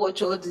 I don't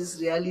watch all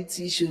these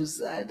reality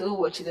shows. I don't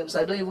watch them,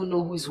 so I don't even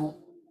know who is who.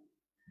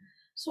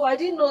 So I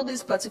didn't know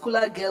this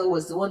particular girl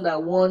was the one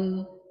that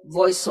won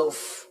Voice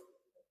of,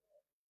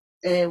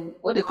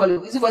 what they call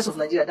it? Is it Voice of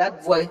Nigeria?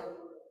 That voice.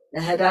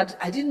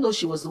 I didn't know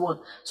she was the one.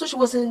 So she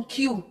was in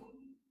queue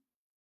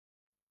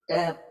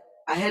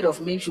ahead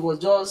of me. She was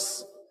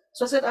just,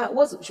 so I said,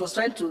 she was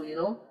trying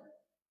to,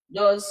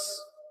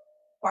 just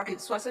park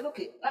it. So I said,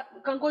 okay,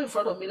 you can go in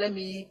front of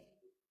me.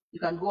 You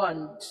can go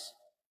and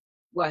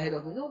go ahead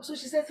of me. No, so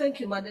she said, thank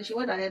you, man. Then she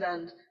went ahead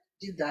and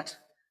did that.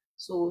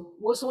 So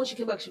when she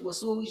came back, she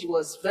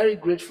was very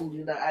grateful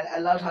that I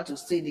allowed her to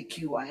stay in the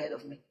queue ahead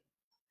of me.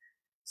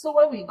 So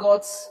when we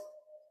got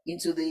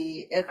into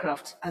the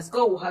aircraft, as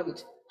God will have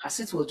it, her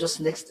seat was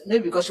just next.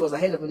 Maybe because she was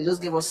ahead of me, they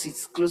just gave us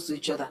seats close to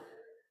each other.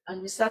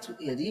 And we sat with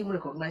her. I didn't even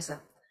recognize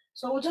her.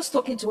 So I was just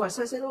talking to her.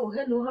 So I said, oh,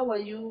 hello, how are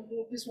you?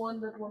 This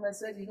one, that one. I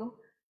said,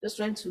 just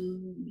trying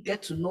to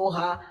get to know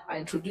her. I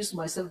introduced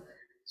myself.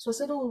 So I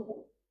said,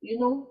 oh,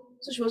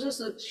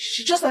 so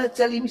she just started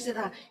telling me,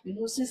 said,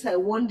 since I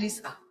won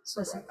this,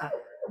 so I said, I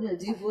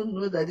didn't even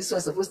know that this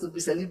was supposed to be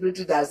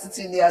celebrated. I was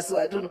sitting here, so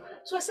I don't know.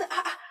 So I said,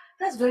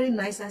 that's very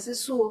nice. I said,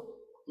 so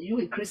you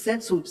a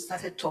Christian? So we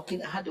started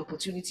talking. I had the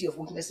opportunity of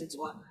witnessing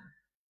to her.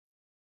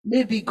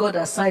 Maybe God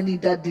assigned me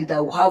that day that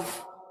I will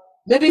have,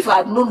 maybe if I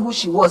had known who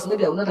she was,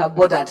 maybe I would not have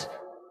bothered.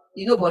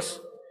 But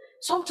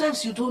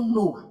sometimes you don't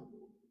know.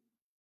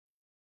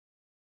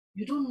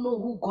 You don't know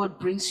who God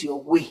brings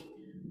your way.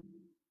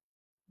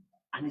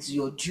 And it's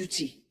your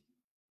duty.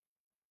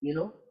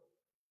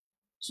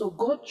 So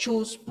God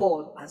chose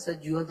Paul and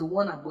said, you are the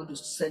one I'm going to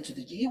send to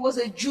the Jews. He was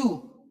a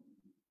Jew.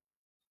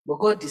 But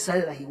God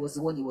decided that he was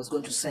the one he was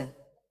going to send.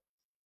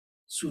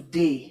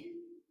 Today,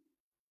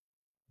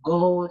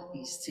 God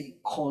is still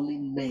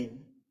calling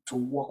men to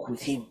walk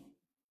with him.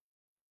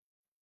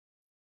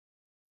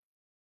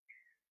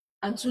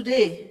 And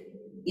today,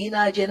 in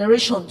our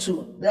generation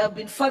too, there have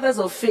been fathers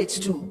of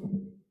faith too.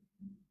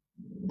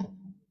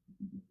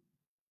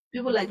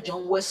 People like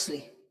John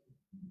Wesley.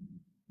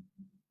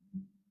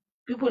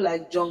 People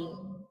like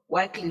John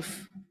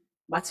Wycliffe,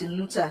 Martin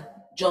Luther,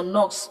 John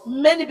Knox,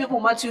 many people,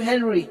 Matthew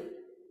Henry,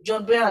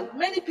 John Brown,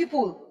 many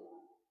people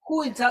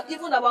who,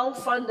 even our own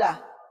founder,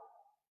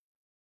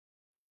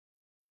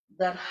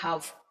 that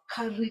have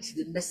carried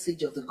the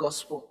message of the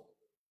gospel.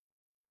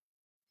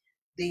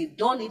 They've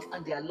done it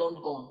and they are long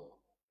gone.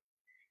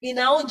 In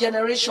our own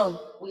generation,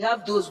 we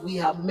have those we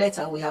have met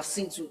and we have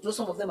seen too. Though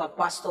some of them are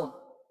passed on.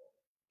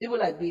 People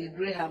like Billy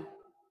Graham,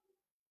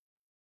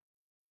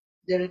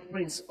 Derek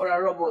Prince,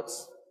 Oral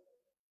Roberts,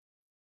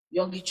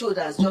 Yonggi Cho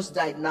that has just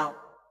died now.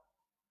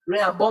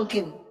 Reinhard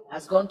Bonkin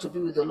has gone to be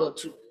with the Lord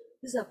too.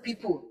 These are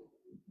people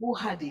who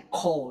had a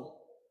call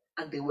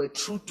and they were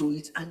true to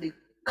it and they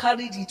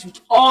carried it with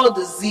all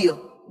the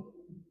zeal.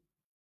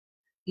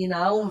 In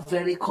our own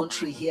very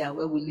country here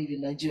where we live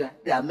in Nigeria,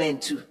 there are men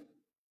too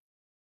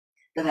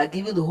that are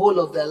giving the whole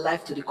of their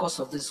life to the cause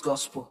of this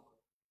gospel.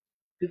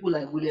 People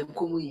like William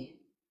Kumuyi,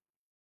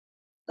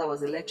 that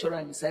was a lecturer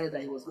and decided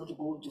that he was going to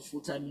go into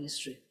full-time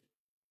ministry.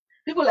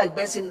 People like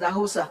Benson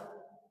Dahosa,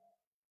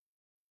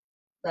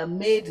 that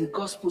made the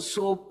gospel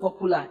so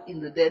popular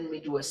in the then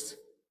Midwest.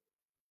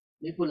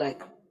 People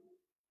like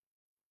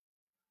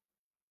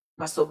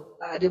Pastor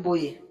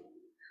Adeboye,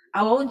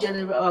 our own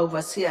general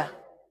overseer,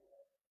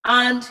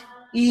 and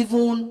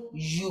even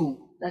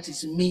you, that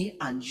is me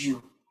and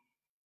you,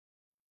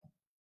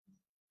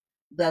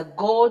 that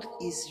God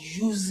is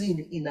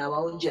using in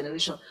our own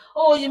generation.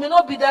 Oh, you may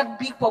not be that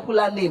big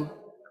popular name,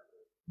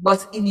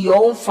 but in your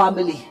own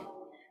family,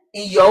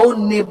 in your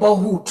own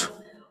neighborhood,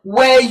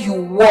 where you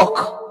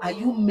work, are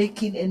you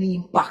making any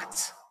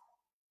impact?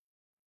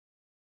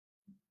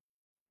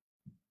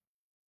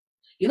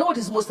 You know what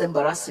is most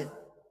embarrassing?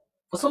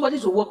 For somebody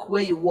to walk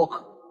where you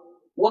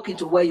walk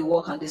into where you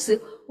work, and they say,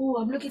 oh,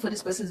 I'm looking for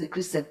this person as a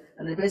Christian.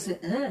 And the person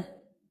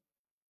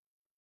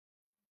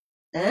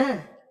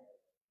say,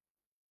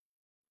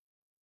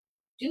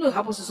 Do you know what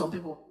happens to some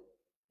people?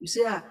 You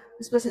say,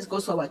 this person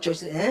goes to our church.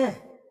 Say,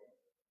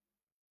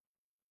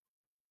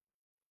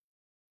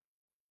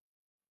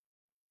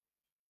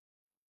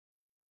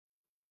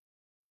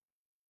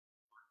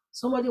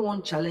 Somebody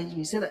won't challenge me.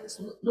 He said that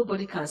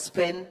nobody can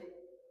spend,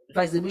 if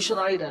it's the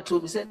missionary that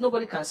told me, he said,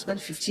 nobody can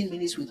spend 15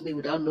 minutes with me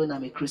without knowing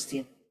I'm a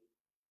Christian.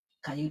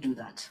 Can you do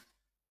that?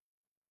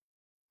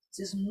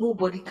 He says,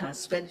 nobody can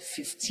spend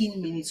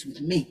 15 minutes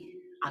with me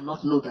and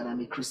not know that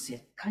I'm a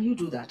Christian. Can you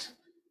do that?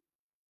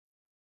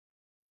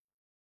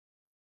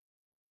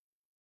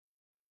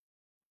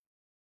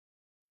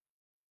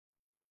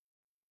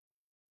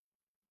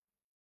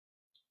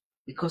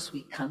 Because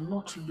we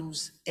cannot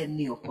lose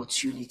any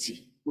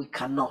opportunity. We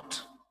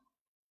cannot.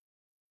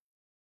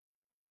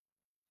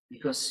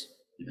 Because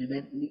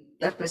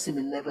that person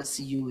will never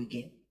see you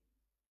again.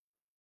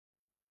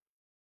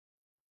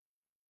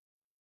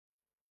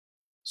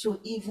 So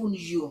even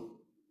you,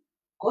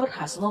 God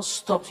has not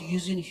stopped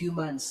using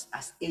humans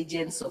as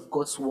agents of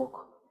God's work.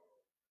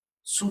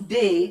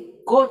 Today,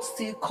 God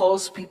still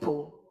calls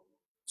people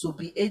to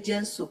be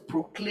agents to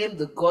proclaim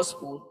the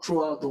gospel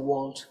throughout the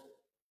world.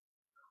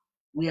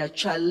 We are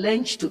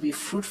challenged to be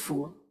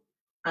fruitful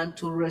and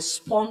to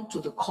respond to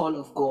the call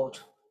of God.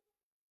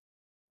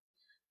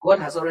 God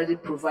has already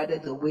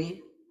provided the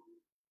way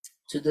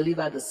to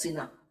deliver the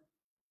sinner.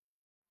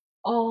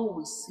 All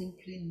we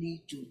simply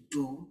need to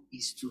do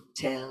is to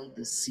tell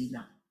the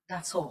sinner.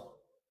 That's all.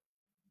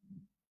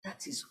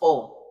 That is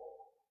all.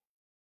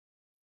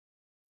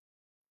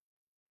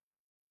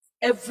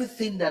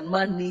 Everything that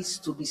man needs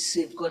to be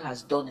saved, God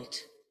has done it.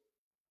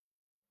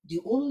 The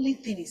only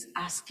thing He's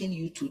asking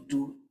you to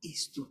do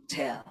is to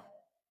tell.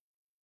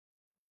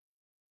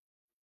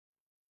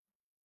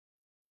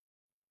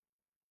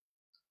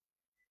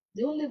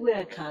 The only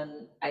way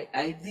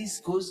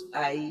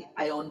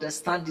I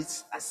understand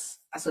it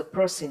as a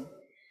person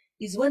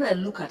is when I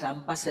look at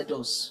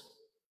ambassadors.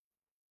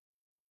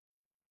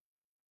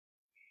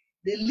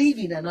 They live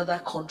in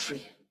another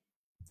country,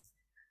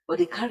 but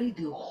they carry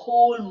the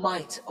whole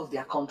might of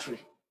their country.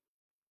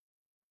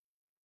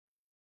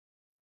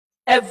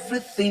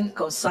 Everything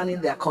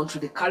concerning their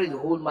country, they carry the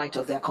whole might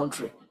of their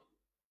country.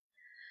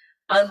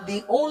 And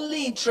the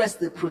only interest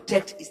they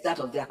protect is that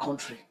of their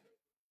country.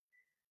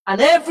 And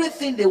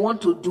everything they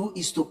want to do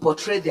is to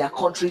portray their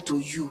country to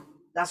you.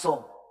 That's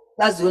all.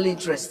 That's the only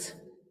interest.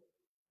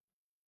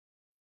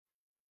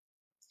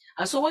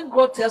 And so when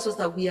God tells us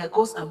that we are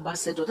God's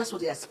ambassador, that's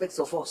what He expects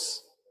of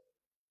us.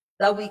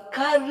 That we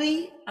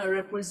carry and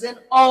represent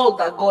all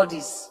that God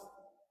is.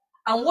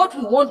 And what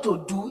we want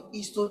to do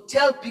is to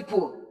tell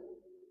people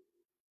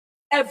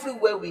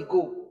everywhere we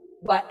go,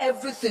 by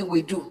everything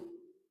we do,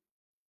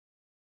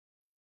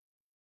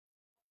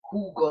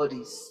 who God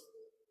is.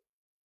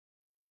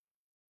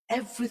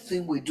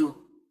 Everything we do,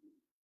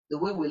 the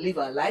way we live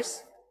our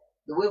lives,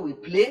 the way we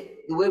play,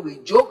 the way we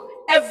joke,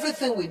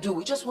 everything we do,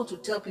 we just want to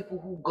tell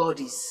people who God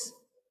is.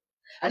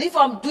 And if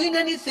I'm doing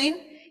anything,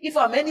 if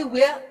I'm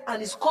anywhere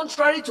and it's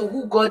contrary to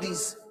who God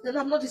is, then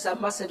I'm not His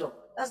ambassador.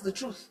 That's the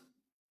truth.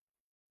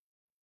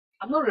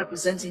 I'm not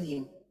representing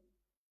Him.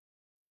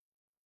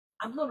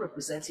 I'm not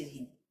representing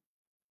Him.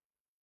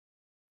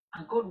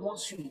 And God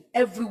wants you in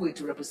every way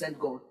to represent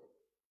God.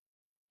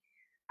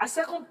 A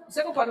second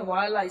part of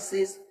our life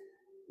says,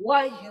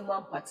 why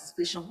human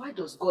participation? Why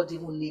does God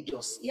even need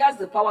us? He has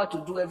the power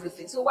to do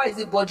everything. So why is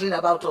He bothering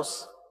about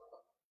us?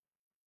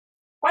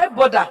 Why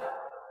bother?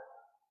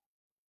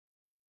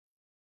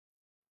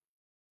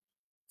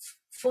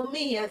 For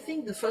me, I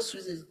think the first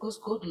reason is because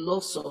God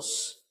loves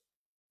us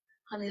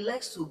and He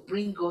likes to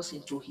bring us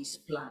into His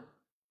plan.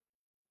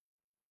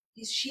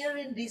 He's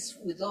sharing this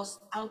with us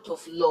out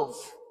of love.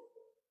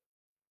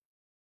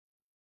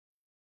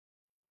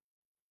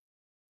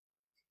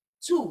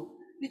 Two,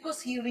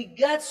 Because he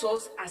regards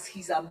us as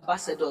his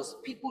ambassadors,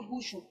 people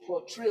who should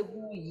portray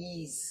who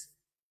he is.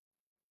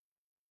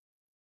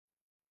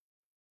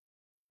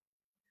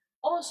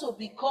 Also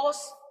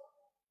because,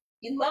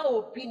 in my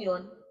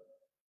opinion,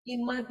 it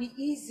might be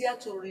easier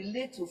to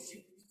relate to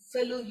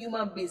fellow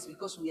human beings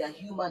because we are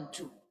human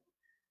too.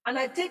 And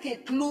I take a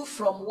clue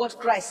from what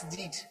Christ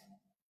did.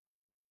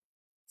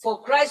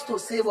 For Christ to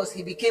save us,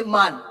 he became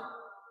man,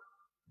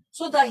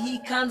 so that he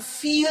can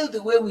feel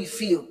the way we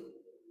feel.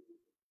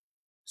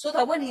 So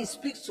that when he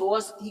speaks to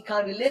us, he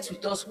can relate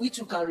with us, we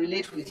too can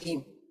relate with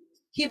him.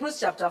 Hebrews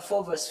chapter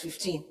 4, verse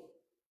 15.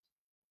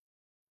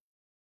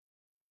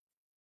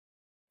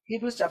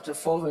 Hebrews chapter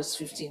 4, verse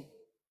 15.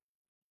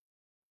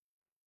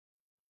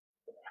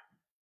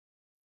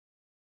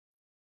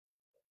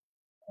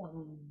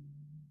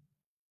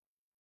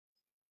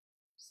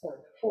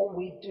 For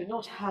we do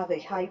not have a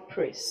high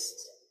priest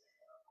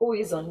who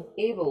is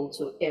unable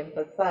to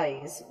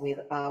empathize with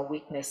our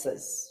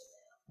weaknesses,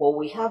 but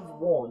we have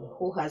one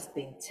who has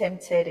been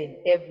tempted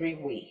in every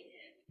way,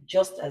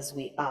 just as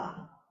we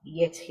are,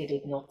 yet he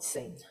did not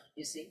sin.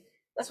 You see,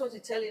 that's what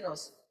he's telling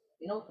us.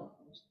 You know,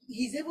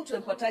 he's able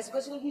to empathize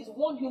because he's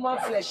one human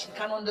flesh, he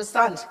can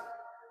understand.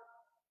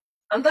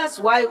 And that's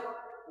why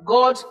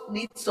God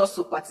needs us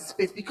to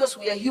participate, because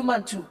we are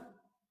human too.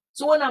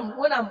 So when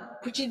I'm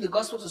preaching the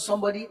gospel to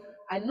somebody,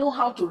 I know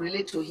how to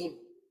relate to him,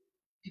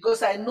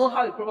 because I know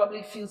how he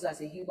probably feels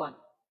as a human.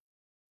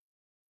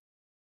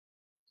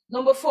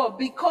 Number 4,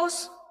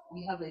 because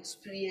we have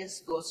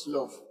experienced God's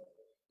love.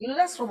 You know,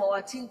 that's from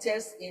our teen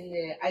text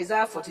in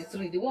Isaiah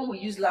 43, the one we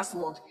used last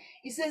month.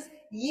 It says,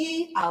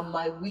 ye are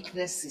my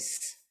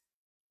weaknesses.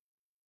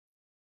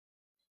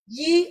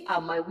 Ye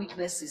are my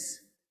weaknesses.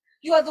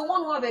 You are the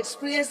one who have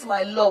experienced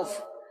my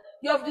love.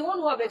 You are the one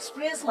who have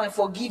experienced my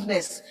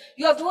forgiveness.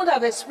 You are the one who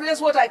have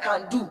experienced what I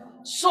can do.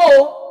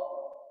 So,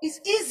 it's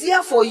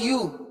easier for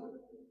you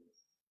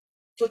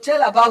to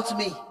tell about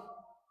me.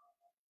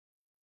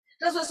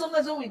 That's why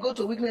sometimes when we go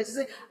to weakness,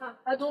 you say,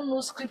 I don't know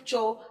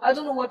scripture, I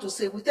don't know what to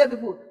say. We tell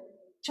people,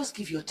 just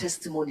give your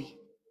testimony.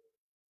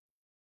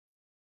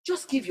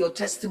 Just give your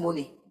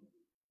testimony.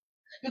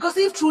 Because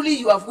if truly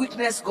you have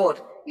witnessed God,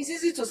 it's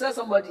easy to tell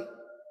somebody,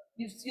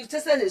 you've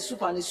tasted a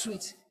soup and it's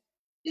sweet.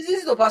 It's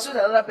easy to persuade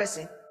another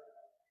person.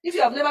 If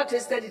you have never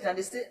tasted it and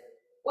they say,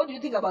 what do you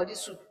think about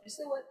this soup? You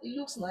say, well, it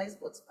looks nice,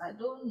 but I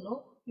don't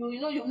know. You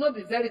know, you'll not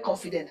be very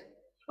confident.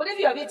 But if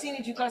you have eaten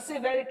it, you can say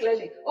very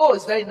clearly, oh,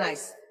 it's very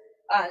nice.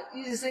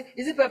 You say,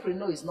 is it peppery?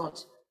 No, it's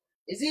not.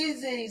 Is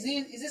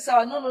it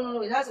sour?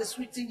 No, it has a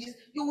sweet thing.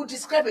 You will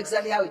describe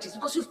exactly how it is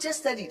because you've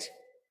tasted it.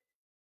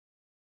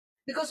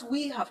 Because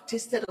we have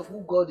tasted of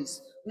who God is.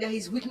 We are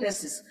his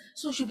witnesses.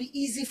 So it should be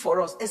easy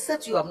for us,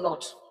 except you have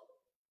not.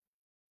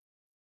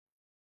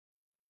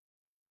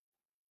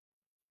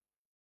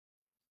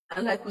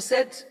 And like we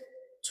said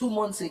 2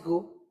 months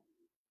ago,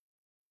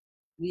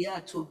 we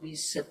are to be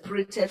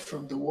separated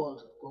from the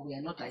world, but we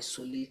are not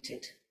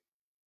isolated.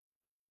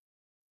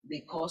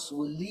 Because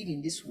we live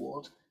in this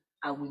world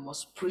and we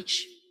must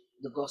preach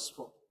the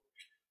gospel.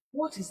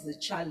 What is the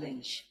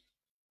challenge?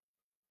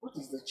 What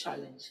is the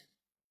challenge?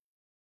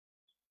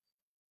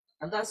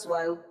 And that's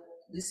why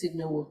this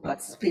evening we'll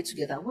participate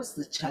together. What's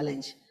the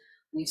challenge?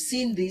 We've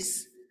seen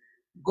this.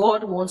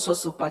 God wants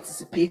us to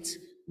participate.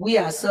 We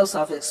ourselves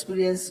have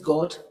experienced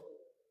God.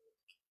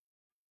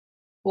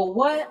 But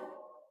why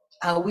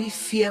are we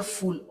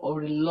fearful or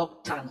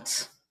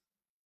reluctant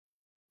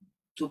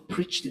to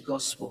preach the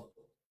gospel?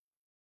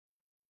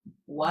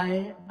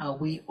 Why are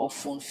we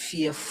often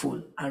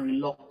fearful and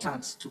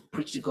reluctant to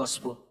preach the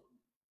gospel?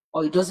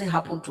 Or it doesn't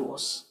happen to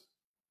us?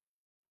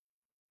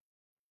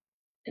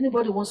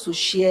 Anybody wants to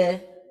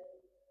share,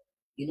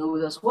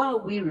 with us? Why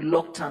are we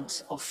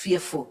reluctant or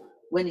fearful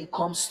when it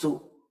comes to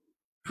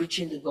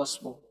preaching the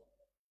gospel?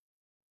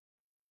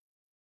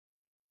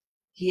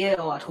 Here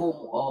or at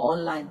home or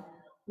online,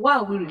 why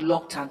are we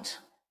reluctant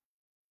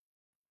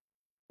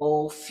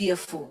or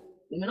fearful?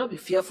 We may not be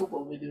fearful,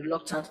 but we may be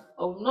reluctant,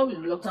 or not be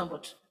reluctant,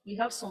 but we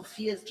have some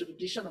fears,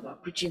 trepidation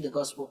about preaching the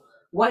gospel.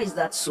 Why is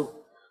that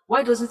so?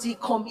 Why doesn't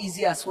it come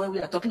easy as when we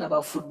are talking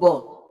about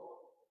football?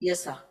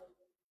 Yes, sir.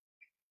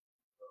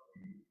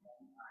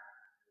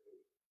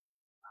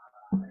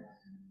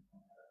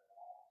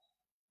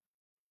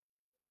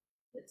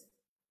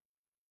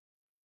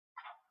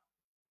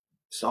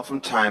 So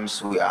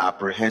oftentimes we are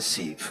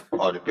apprehensive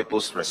of the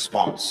people's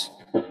response.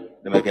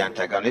 They may be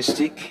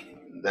antagonistic,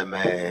 they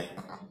may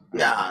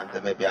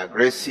be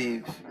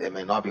aggressive, they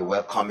may not be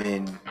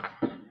welcoming,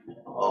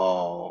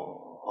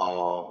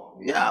 or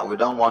we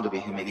don't want to be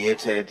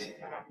humiliated,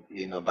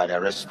 by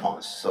their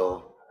response.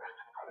 So,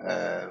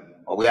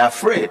 or we are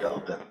afraid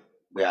of them,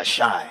 we are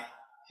shy,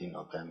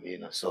 them,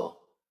 so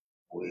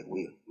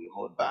we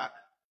hold back.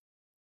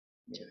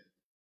 Yeah.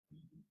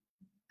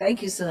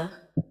 Thank you, sir.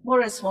 More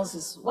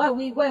responses. Why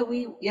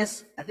we?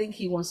 Yes, I think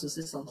he wants to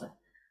say something.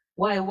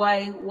 Why are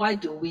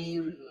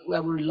we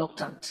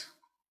reluctant?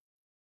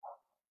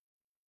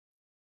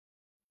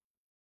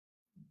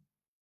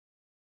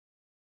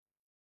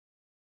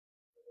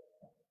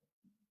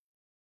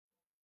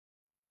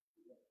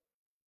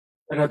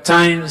 There are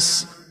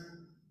times,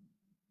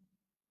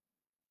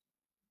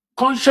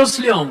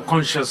 consciously or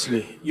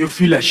unconsciously, you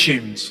feel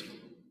ashamed.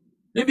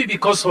 Maybe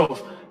because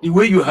of the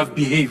way you have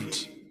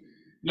behaved.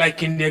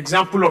 Like in the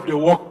example of the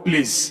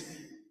workplace.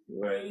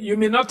 You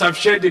may not have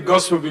shared the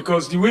gospel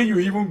because the way you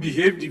even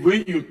behave, the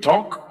way you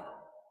talk,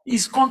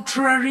 is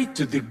contrary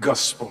to the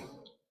gospel.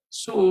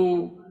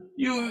 So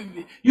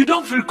you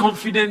don't feel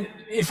confident.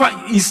 In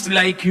fact, it's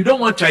like you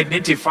don't want to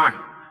identify.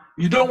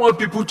 You don't want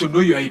people to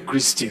know you are a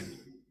Christian.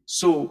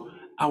 So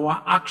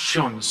our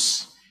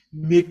actions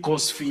make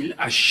us feel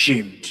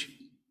ashamed.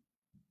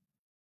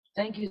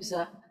 Thank you,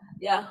 sir.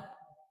 Yeah.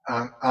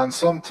 And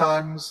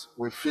sometimes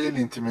we feel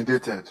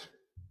intimidated.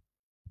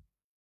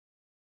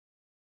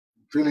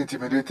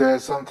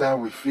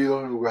 Sometimes we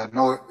feel we are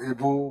not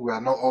able, we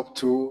are not up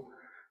to,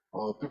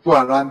 or people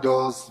around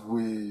us,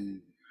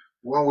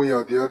 one way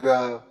or the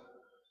other,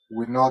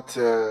 will not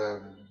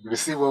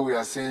receive what we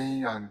are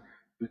saying, and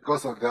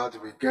because of that,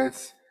 we get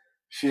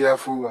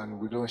fearful and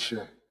we don't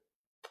share.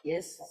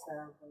 Yes,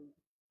 sir.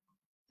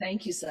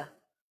 Thank you, sir.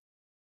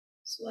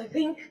 So I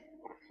think,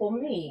 for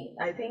me,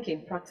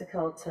 in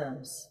practical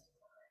terms,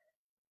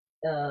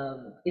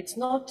 it's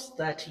not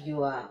that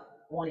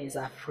one is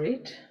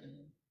afraid,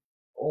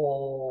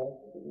 or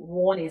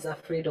one is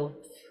afraid of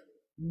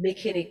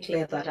making it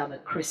clear that I'm a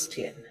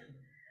Christian,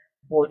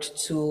 but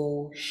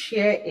to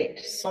share it,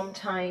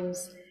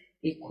 sometimes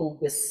it could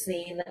be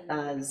seen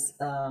as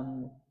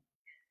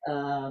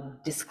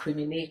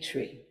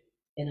discriminatory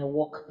in a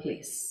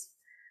workplace.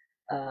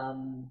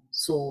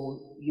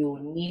 So you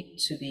need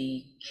to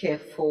be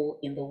careful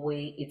in the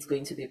way it's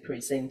going to be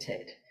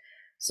presented,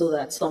 so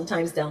that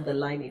sometimes down the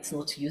line it's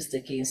not used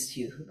against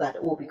you, that,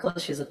 oh,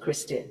 because she's a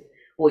Christian,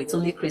 oh, it's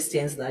only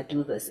Christians that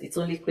do this, it's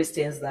only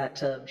Christians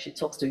that she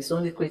talks to, it's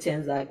only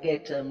Christians that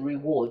get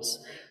rewards.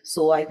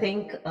 So I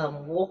think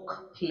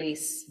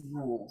workplace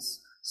rules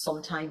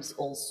sometimes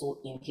also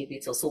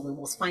inhibit us, so we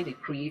must find a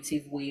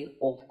creative way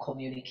of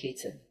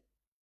communicating.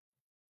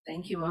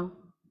 Thank you, Mom.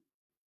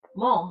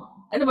 Mom,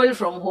 anybody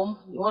from home,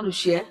 you want to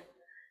share?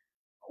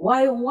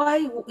 Why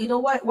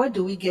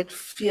do we get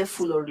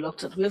fearful or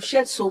reluctant? We have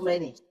shared so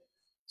many.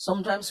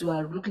 Sometimes we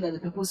are looking at the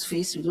people's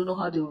face, we don't know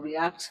how they will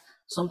react.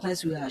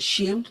 Sometimes we are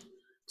ashamed.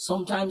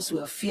 Sometimes we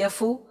are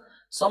fearful.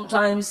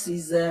 Sometimes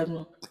is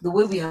the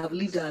way we have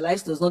lived our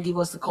lives does not give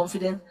us the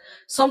confidence.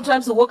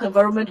 Sometimes the work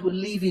environment we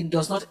live in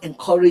does not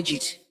encourage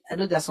it. I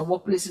know there are some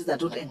workplaces that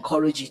don't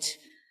encourage it,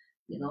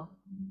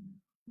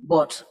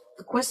 But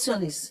the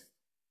question is,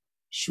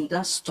 should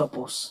that stop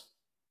us?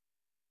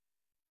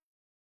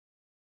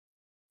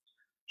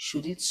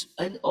 Should it,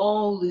 and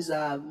all these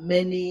are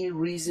many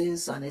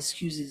reasons and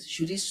excuses,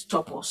 should it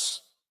stop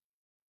us?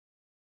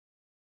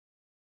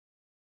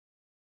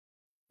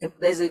 If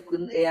there's an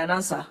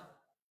answer,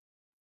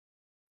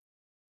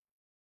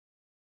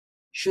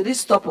 should it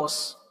stop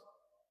us?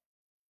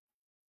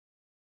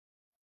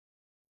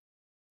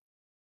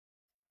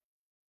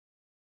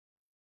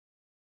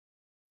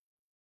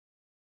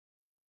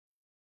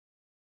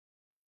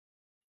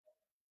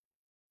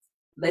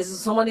 There's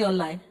somebody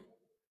online,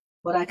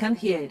 but I can't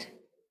hear it.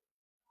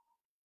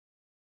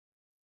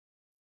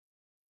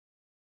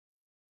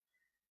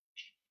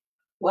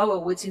 While we're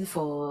waiting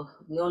for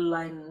the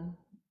online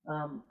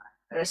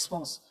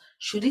response,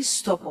 should it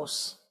stop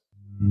us?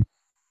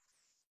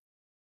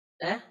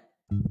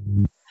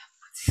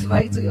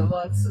 Why to your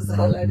mouth,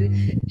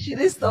 Susan?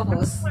 Should it stop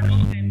us?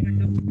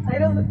 I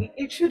don't think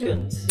it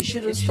shouldn't. It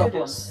shouldn't stop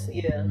us.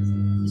 Yeah.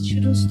 It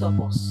shouldn't stop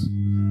us.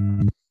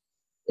 You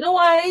know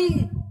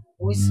why?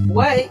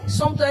 Why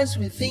sometimes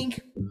we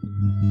think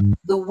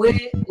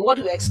what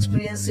we're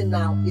experiencing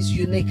now is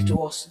unique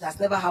to us. That's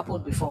never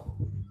happened before.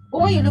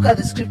 But when you look at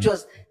the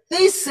scriptures,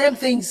 these same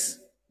things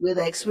were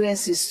the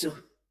experiences too.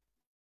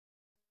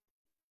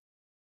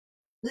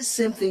 This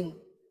same thing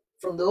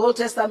from the Old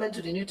Testament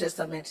to the New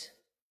Testament.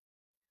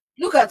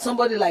 Look at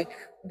somebody like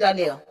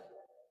Daniel.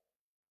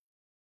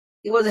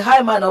 He was a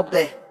high man up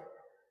there.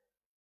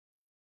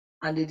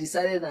 And they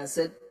decided and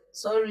said,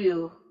 sorry,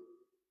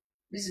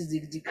 this is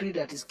the decree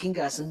that his king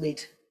has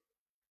made.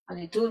 And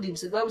he told him,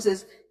 so the Bible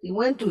says, he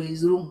went to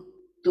his room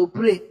to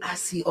pray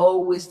as he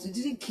always did.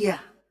 He didn't care.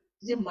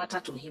 It didn't matter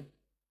to him.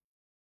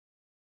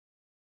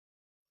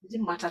 It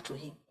didn't matter to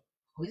him.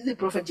 Who is the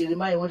prophet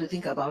Jeremiah you want to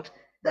think about?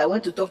 That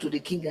went to talk to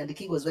the king and the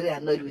king was very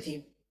annoyed with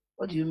him.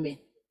 What do you mean?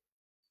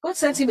 God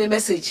sent him a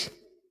message.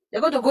 You're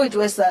going to go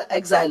into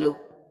exile.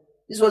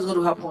 This is what's going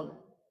to happen.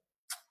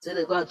 So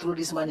they're going to throw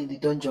this man in the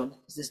dungeon.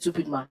 He's a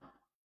stupid man.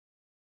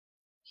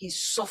 He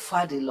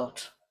suffered a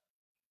lot.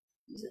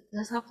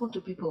 That's happened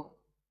to people.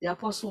 The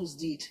apostles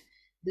did.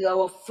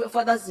 Our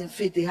fathers in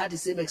faith, they had the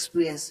same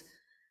experience.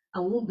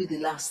 And we won't be the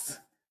last.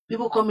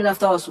 People coming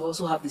after us will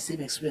also have the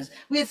same experience.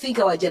 We think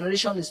our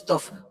generation is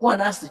tough. Go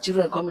and ask the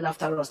children coming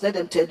after us. Let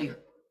them tell you.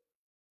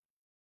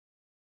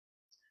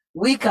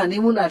 We can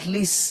even at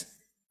least,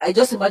 I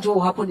just imagine what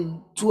will happen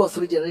in 2 or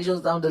 3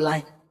 generations down the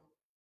line.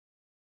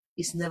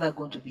 It's never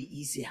going to be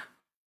easier.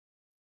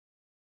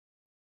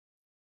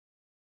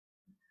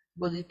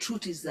 But the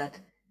truth is that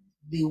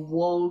the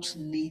world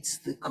needs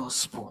the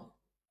gospel.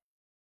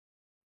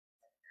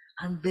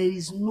 And there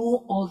is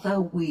no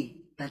other way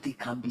that they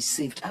can be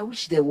saved. I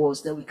wish there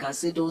was, then we can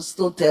say,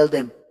 don't tell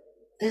them.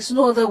 There's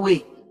no other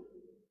way.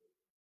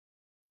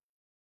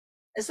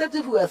 Except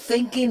if we are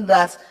thinking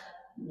that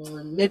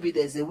maybe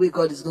there's a way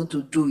God is going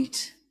to do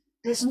it.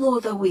 There's no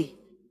other way.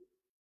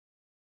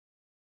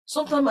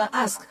 Sometimes I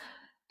ask,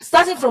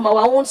 starting from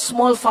our own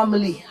small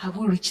family, have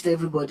we reached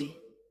everybody?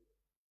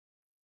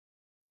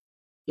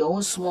 Your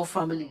own small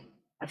family,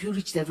 have you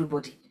reached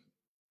everybody?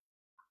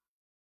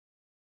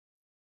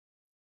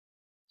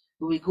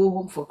 We go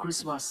home for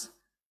Christmas,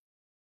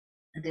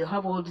 and they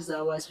have all these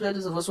hours, especially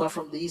those of us who are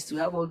from the East, we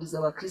have all these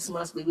hours,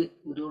 Christmas, maybe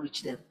we don't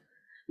reach them.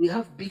 We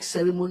have big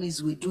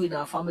ceremonies we do in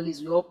our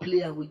families, we all play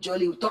and we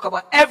jolly, we talk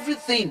about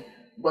everything,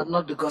 but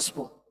not the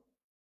gospel.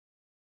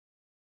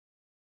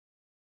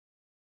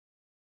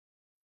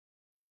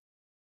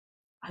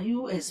 Are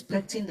you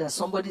expecting that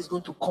somebody is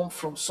going to come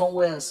from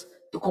somewhere else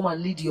to come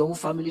and lead your own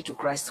family to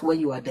Christ when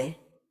you are there?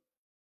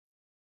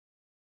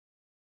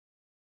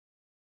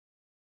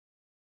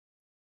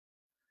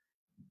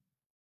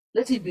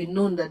 Let it be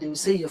known that they will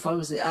say in your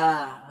family, say,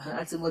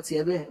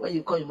 when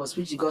you come, you must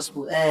preach the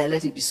gospel.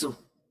 Let it be so.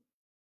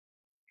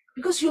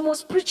 Because you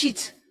must preach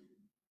it.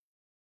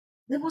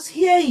 They must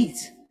hear it.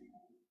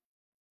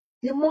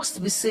 They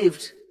must be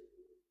saved.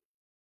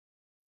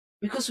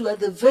 Because we are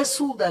the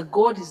vessel that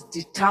God is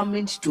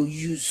determined to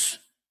use.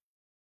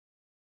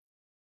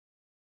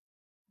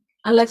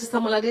 And like Sister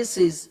Malade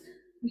says,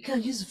 we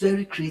can use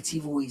very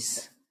creative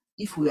ways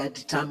if we are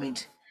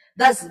determined.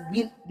 That's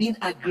being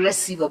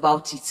aggressive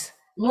about it,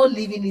 not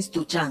leaving it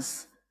to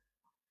chance.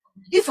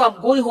 If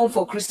I'm going home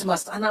for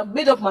Christmas and I've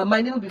made up my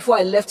mind even before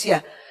I left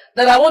here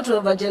that I want to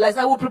evangelize,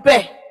 I will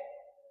prepare.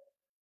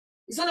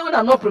 It's only when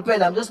I'm not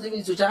prepared, I'm just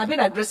leaving it to chance. I'm being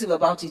aggressive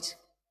about it.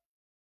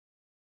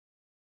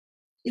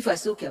 If I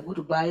say, okay, I'm going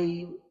to buy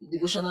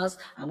devotionals,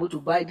 I'm going to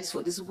buy this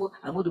for this people,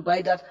 I'm going to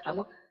buy that,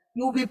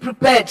 you'll be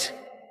prepared.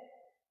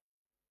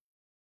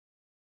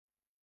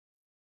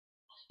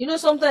 You know,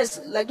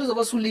 sometimes, like those of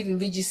us who live in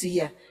VGC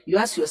here, you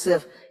ask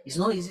yourself, it's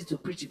not easy to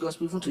preach the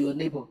gospel even to your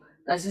neighbor.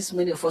 That's this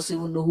many of us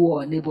even know who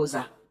our neighbors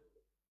are.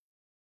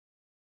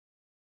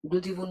 We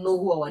don't even know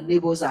who our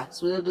neighbors are.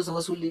 So those of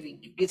us who live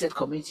in gated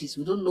communities,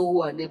 we don't know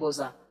who our neighbors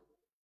are.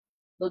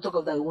 Don't talk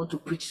of that we want to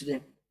preach to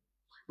them.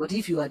 But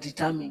if you are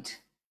determined,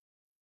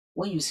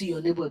 when you see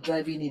your neighbor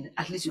driving in,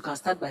 at least you can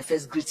start by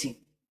first greeting.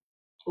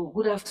 Oh,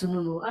 good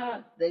afternoon.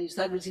 Then you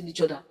start greeting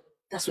each other.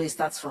 That's where it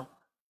starts from.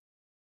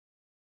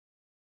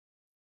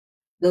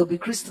 There will be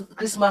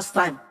Christmas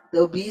time.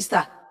 There will be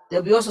Easter. There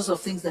will be all sorts of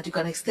things that you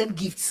can extend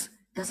gifts.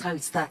 That's how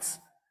it starts.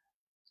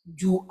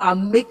 You are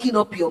making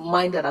up your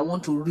mind that I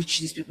want to reach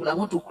these people. I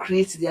want to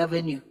create the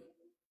avenue.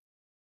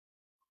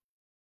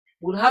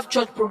 We'll have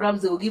church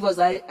programs. They will give us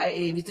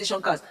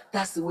invitation cards.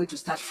 That's the way to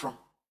start from.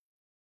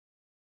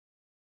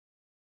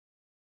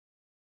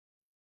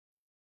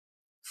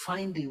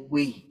 Find a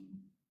way.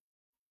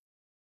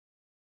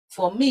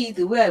 For me,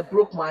 the way I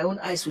broke my own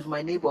ice with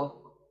my neighbor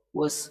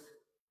was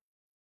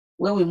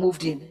when we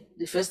moved in.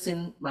 The first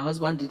thing my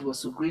husband did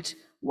was to greet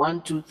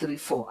 1, 2, 3,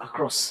 4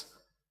 across.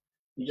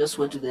 We just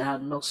went to the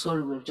house, knocked,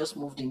 sorry, we've just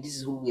moved in, this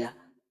is who we are,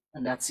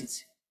 and that's it.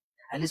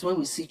 At least when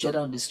we see each other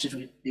on the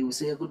street, they will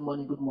say, good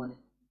morning, good morning.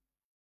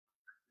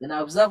 Then I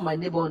observe my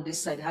neighbor on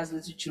this side has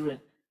little children.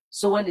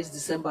 So when it's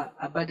December,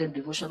 I buy them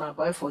devotion, I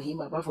buy for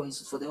him, I buy for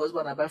the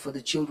husband, I buy for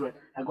the children.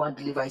 I go and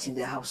deliver it in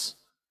their house.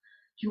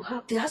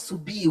 There has to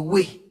be a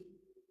way.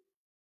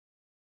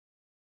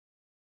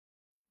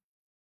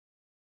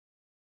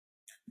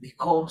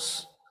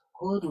 Because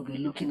God will be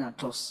looking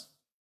at us.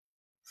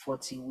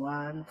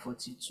 41,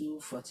 42,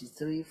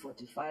 43,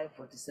 45,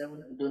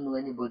 47, we don't know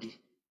anybody.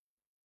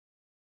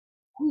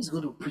 Who is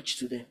going to preach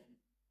to them?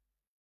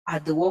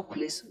 At the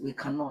workplace, we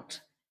cannot.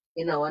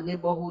 In our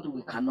neighborhood,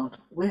 we cannot.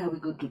 Where are we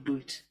going to do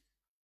it?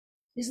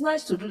 It's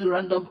nice to do the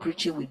random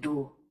preaching we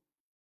do,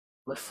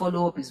 but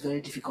follow-up is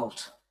very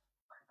difficult.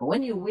 But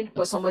when you win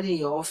for somebody in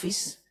your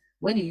office,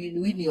 when you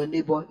win your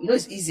neighbor, you know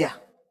it's easier.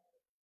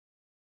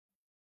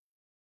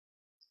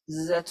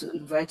 It's easier to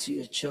invite to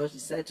your church,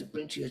 it's easier to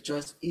bring to your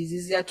church. It's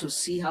easier to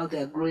see how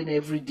they are growing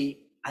every day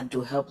and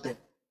to help them.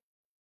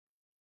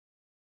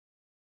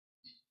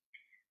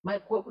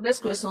 My next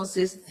question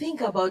says,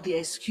 think about the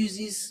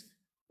excuses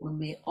we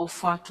may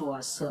offer to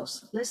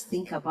ourselves. Let's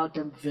think about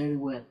them very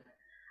well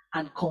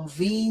and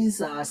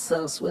convince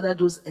ourselves whether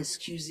those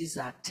excuses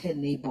are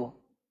tenable.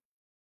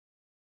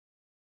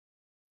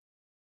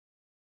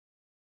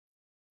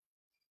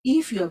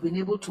 If you have been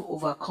able to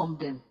overcome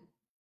them,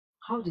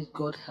 how did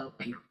God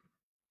help you?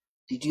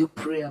 Did you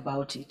pray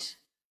about it?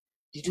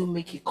 Did you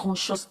make a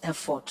conscious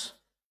effort?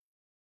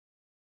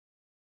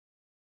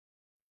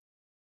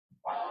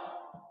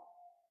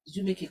 Did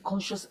you make a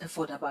conscious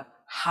effort about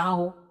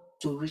how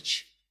to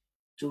reach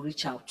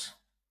out?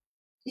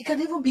 It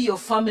can even be your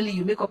family.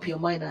 You make up your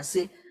mind and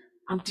say,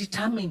 I'm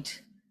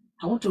determined.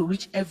 I want to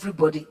reach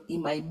everybody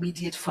in my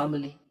immediate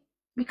family.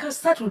 We can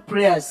start with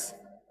prayers.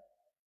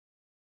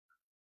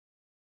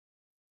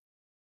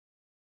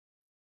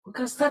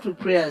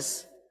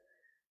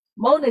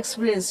 My own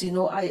experience,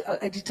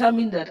 I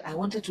determined that I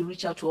wanted to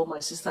reach out to all my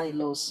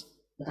sister-in-laws,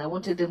 that I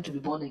wanted them to be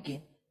born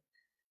again.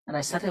 And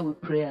I started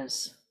with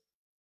prayers.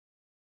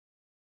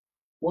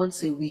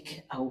 Once a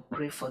week, I will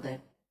pray for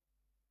them.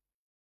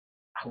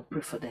 I will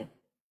pray for them.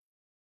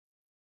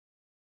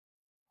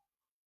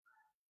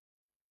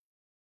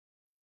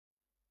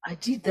 I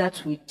did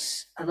that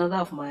with another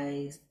of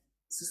my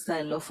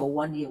sister-in-law for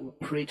 1 year. We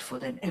prayed for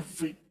them.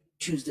 Every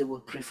Tuesday we'll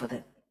pray for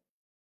them.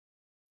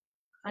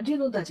 And you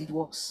know that it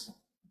works?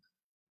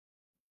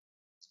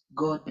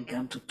 God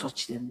began to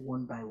touch them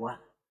one by one.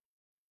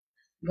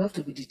 You have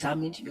to be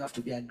determined. You have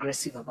to be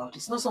aggressive about it.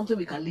 It's not something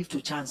we can leave to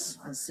chance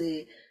and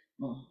say,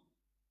 no.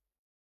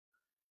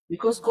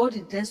 Because God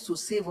intends to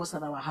save us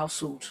and our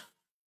household.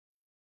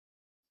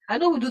 I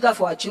know we do that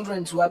for our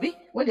children too, Abi.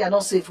 When they are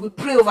not safe, we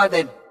pray over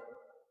them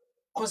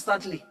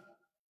constantly.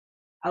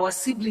 Our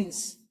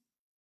siblings.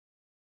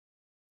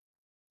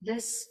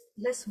 Let's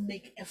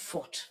make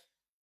effort.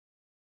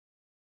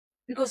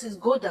 Because it's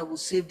God that will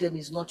save them,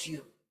 it's not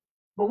you.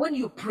 But when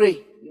you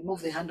pray, you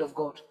move the hand of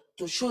God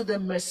to show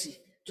them mercy,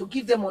 to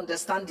give them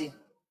understanding,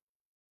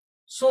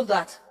 so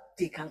that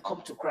they can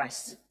come to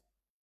Christ.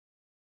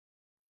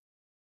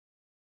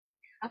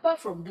 Apart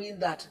from doing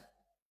that,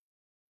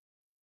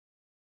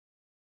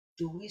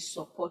 do we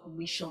support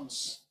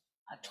missions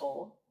at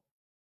all?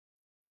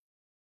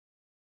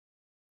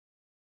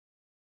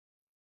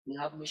 We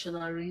have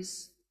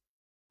missionaries.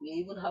 We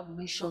even have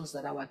missions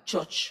that our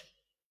church.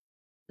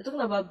 We're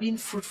talking about being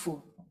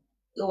fruitful.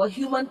 Our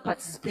human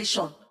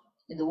participation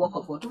in the work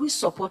of God. Do we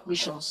support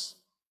missions?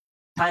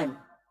 Time.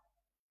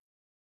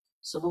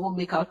 Some people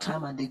make out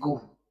time and they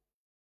go.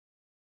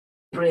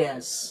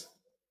 Prayers.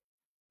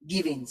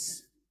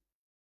 Givings.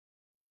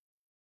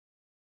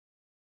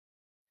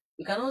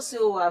 You cannot say,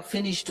 oh, I've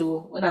finished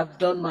when I've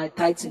done my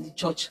tithes in the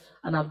church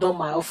and I've done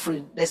my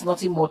offering. There's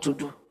nothing more to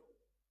do.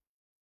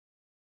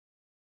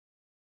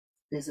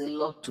 There's a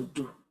lot to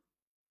do.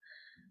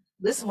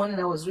 This morning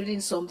I was reading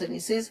something.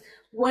 It says,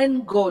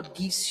 when God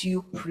gives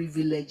you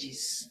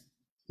privileges,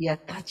 He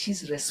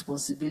attaches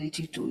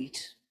responsibility to it.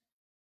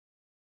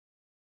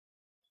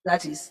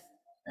 That is,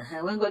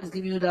 when God is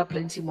giving you that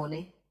plenty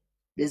money,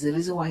 there's a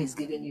reason why He's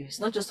giving you. It's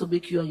not just to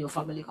make you and your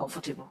family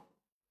comfortable.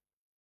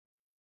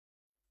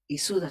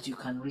 It's so that you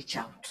can reach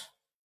out.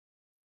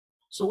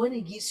 So when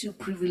He gives you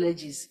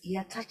privileges, He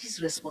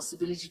attaches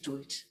responsibility to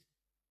it.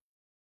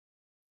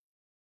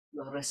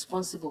 You are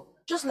responsible.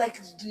 Just like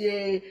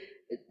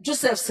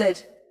Joseph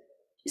said.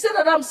 He said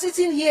that I'm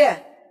sitting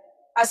here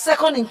as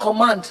second in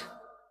command.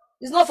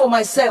 It's not for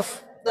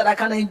myself that I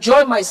can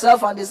enjoy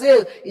myself and they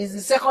say he's the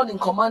second in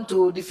command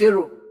to the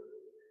Pharaoh.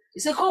 He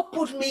said, God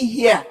put me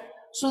here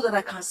so that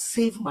I can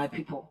save my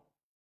people.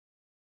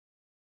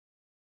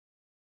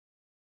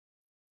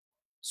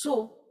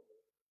 So,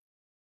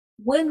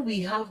 when we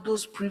have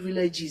those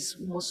privileges,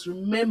 we must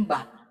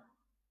remember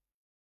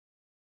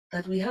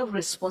that we have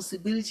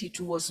responsibility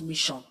towards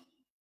mission.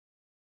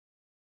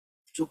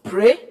 To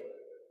pray,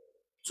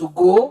 to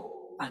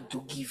go, and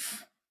to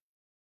give.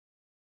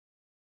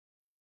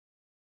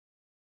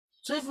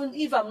 So even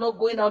if I'm not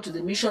going out to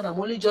the mission, I'm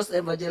only just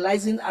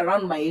evangelizing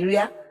around my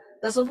area,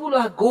 there's some people who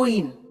are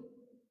going.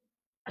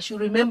 I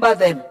should remember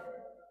them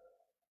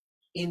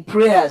in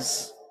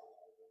prayers.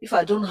 If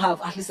I don't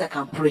have, at least I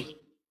can pray.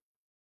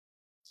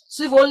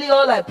 So if only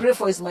all I pray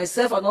for is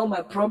myself and all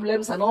my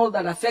problems and all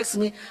that affects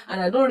me, and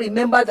I don't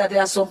remember that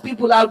there are some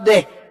people out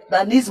there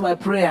that needs my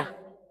prayer.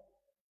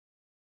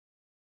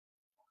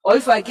 Or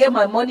if I get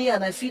my money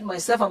and I feed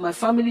myself and my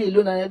family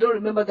alone and I don't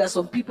remember there are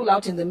some people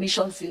out in the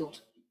mission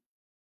field.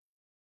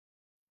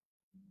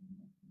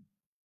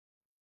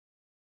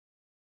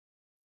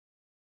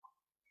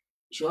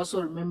 You should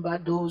also remember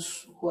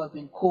those who have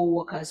been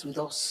co-workers with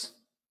us.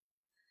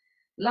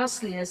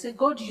 Lastly, I say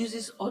God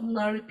uses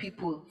ordinary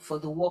people for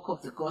the work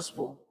of the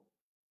gospel.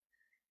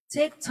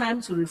 Take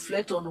time to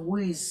reflect on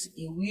ways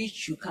in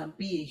which you can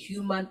be a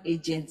human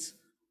agent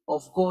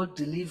of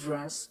God's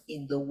deliverance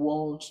in the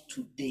world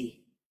today.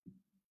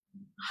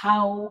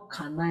 How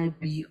can I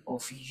be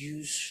of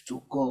use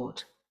to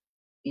God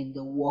in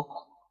the work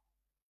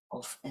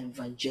of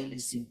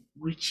evangelism,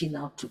 reaching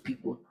out to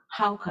people?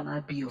 How can I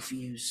be of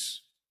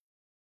use?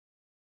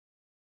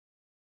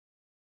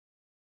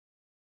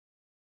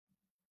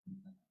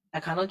 I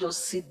cannot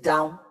just sit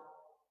down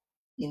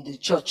in the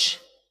church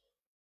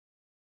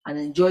and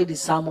enjoy the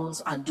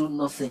sermons and do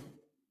nothing.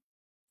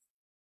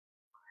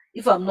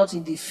 If I'm not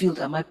in the field,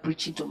 am I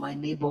preaching to my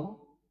neighbor?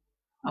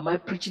 Am I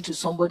preaching to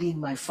somebody in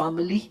my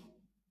family?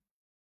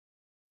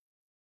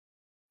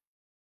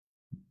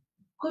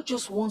 God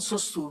just wants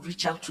us to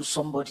reach out to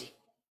somebody.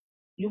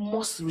 You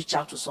must reach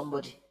out to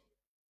somebody.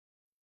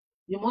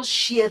 You must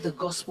share the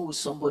gospel with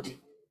somebody.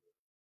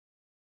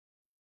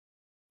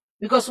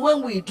 Because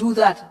when we do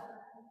that,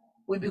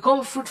 we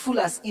become fruitful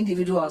as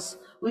individuals.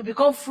 We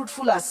become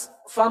fruitful as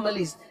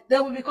families.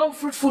 Then we become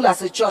fruitful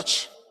as a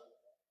church.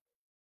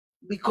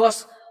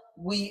 Because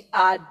we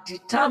are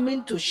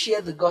determined to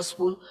share the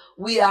gospel.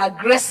 We are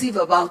aggressive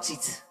about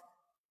it.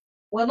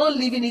 We're not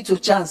leaving it to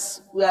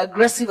chance. We are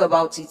aggressive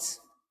about it.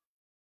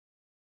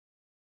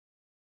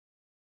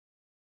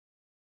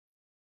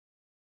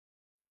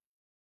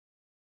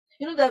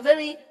 You know, they're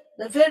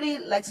very,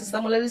 like Sister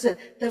Malari said,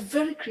 they're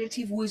very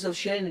creative ways of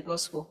sharing the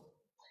gospel.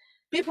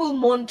 People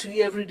mourn to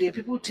you every day.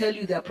 People tell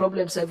you their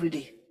problems every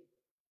day.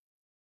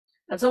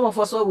 And some of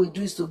us, what we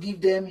do is to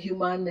give them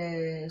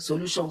human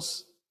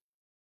solutions.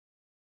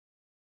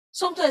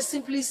 Sometimes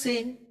simply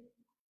saying,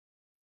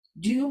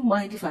 do you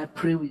mind if I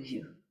pray with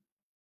you?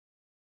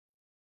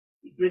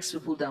 It breaks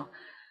people down.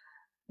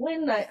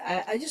 When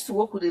I used to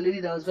work with a lady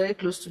that was very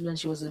close to me, and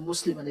she was a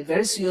Muslim, and a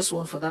very serious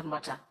one for that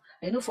matter.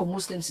 I know for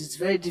Muslims it's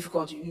very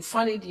difficult. You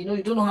find it, you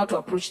don't know how to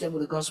approach them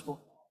with the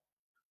gospel.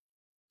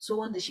 So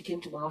one day she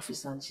came to my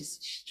office and she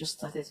just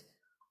started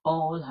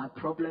all her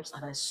problems,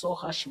 and I saw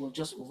her, she was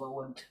just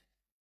overwhelmed.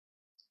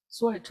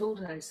 So I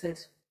told her, I said,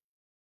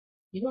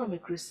 I'm a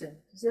Christian.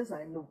 She says,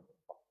 I know.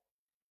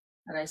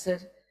 And I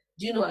said,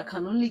 do you know I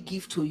can only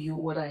give to you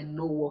what I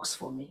know works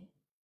for me?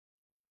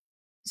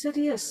 He said,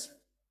 yes.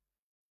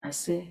 I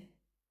say,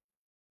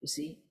 you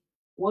see,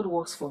 what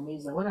works for me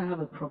is that when I have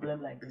a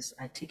problem like this,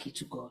 I take it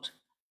to God.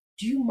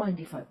 Do you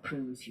mind if I pray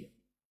with you?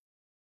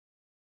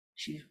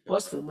 She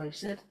paused for a moment.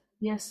 She said,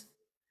 yes.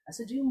 I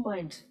said, do you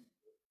mind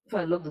if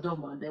I lock the door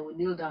and then we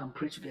kneel down and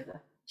pray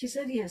together? She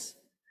said, yes.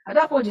 At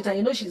that point in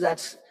time,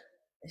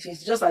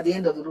 she's just at the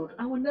end of the road.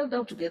 And we knelt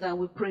down together and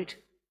we prayed.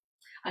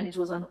 And it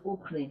was an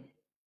opening.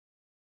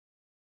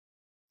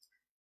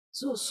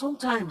 So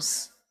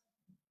sometimes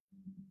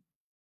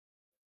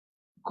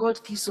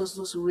God gives us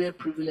those rare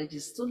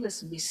privileges. Don't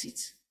let's miss it.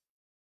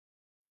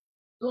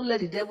 Don't let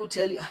the devil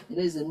tell you,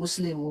 he's a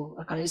Muslim,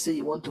 how can you say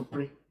you want to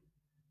pray?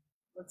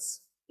 But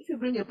if you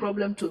bring a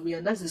problem to me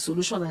and that's the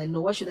solution I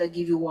know, why should I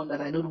give you one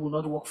that I know will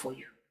not work for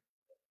you?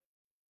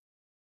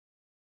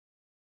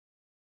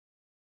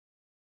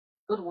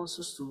 God wants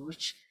us to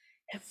reach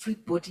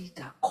everybody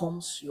that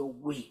comes your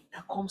way,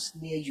 that comes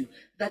near you,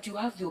 that you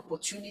have the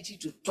opportunity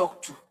to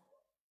talk to.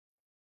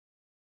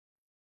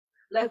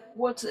 Like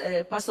what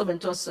Pastor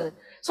Mentor said,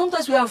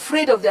 sometimes we are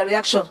afraid of their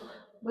reaction,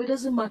 but it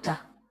doesn't matter.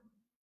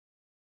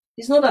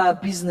 It's not our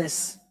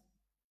business.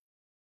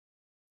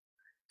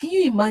 Can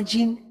you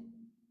imagine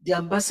the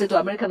ambassador,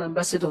 American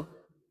ambassador,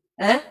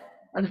 and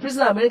the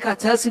president of America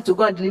tells him to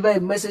go and deliver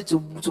a message to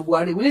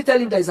Buhari? Will he tell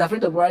him that he's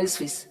afraid of Buhari's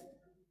face?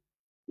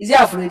 Is he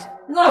afraid?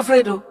 He's not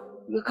afraid though.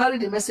 He will carry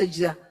the message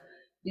there.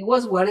 The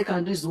worst Buhari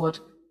can do is what?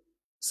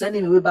 Send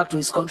him away back to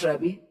his country,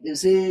 Abi.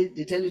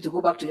 They tell you to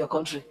go back to your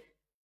country.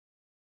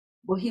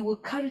 But he will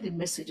carry the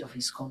message of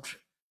his country.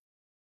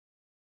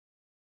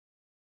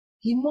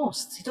 He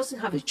must. He doesn't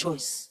have a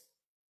choice.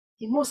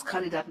 He must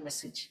carry that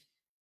message.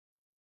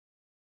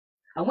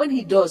 And when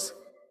he does,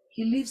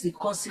 he leaves the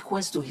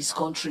consequence to his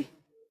country.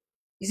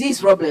 Is it his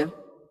problem?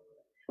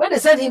 When they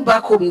send him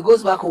back home, he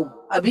goes back home.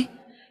 Abi,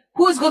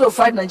 who is going to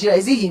fight Nigeria?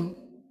 Is it him?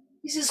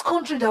 It's his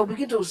country that will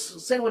begin to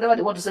send whatever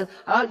they want to send.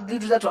 How did you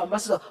do that to our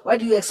ambassador? Why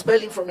do you expel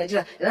him from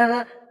Nigeria?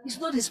 It's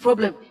not his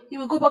problem. He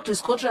will go back to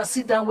his country and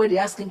sit down where they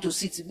ask him to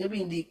sit,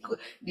 maybe in the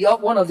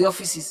one of the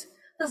offices.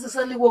 That's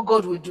exactly what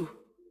God will do.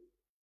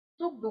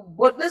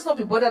 But let's not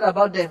be bothered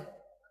about them.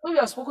 When we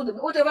have spoken to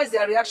them, whatever is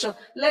their reaction,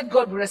 let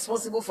God be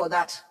responsible for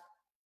that.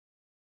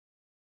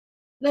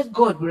 Let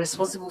God be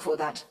responsible for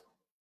that.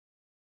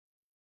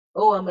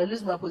 Oh, I might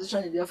lose my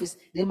position in the office.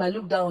 They might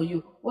look down on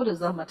you. What does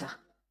that matter?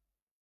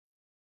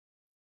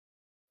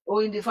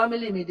 Or in the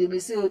family, they may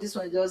say, oh, this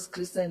one is just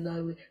Christian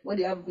now. When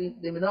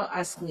they may not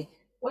ask me.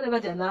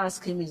 Whatever they are not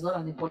asking me is not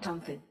an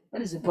important thing.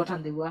 When it's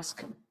important, they will ask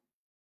him.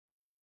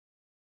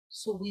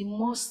 So we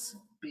must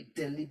be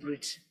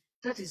deliberate.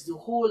 That is the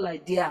whole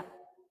idea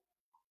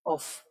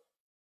of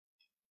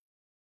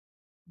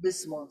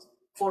this month.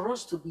 For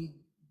us to be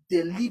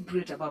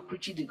deliberate about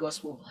preaching the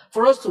gospel.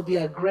 For us to be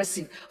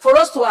aggressive. For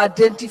us to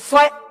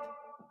identify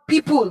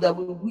people that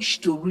we wish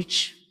to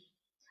reach.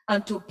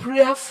 And to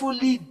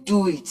prayerfully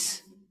do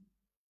it.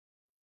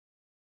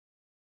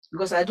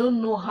 Because I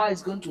don't know how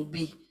it's going to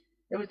be.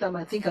 Every time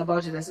I think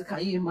about it, I say,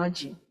 can you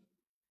imagine?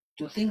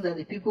 To think that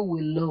the people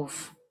we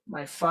love,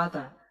 my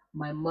father,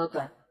 my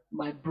mother,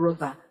 my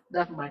brother,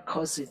 that my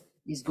cousin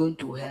is going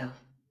to hell.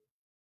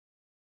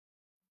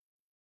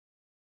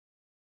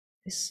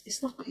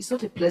 It's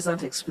not a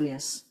pleasant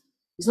experience.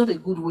 It's not a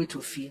good way to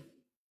feel.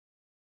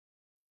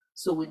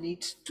 So we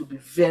need to be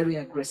very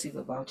aggressive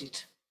about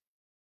it.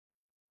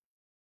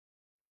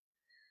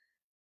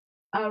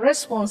 Our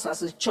response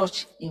as a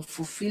church in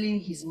fulfilling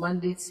his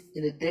mandate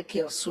in the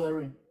decade of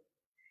swearing.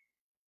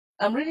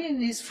 I'm reading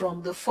this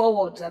from the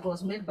foreword that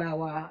was made by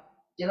our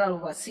General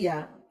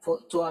Overseer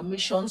to our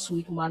Missions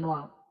Week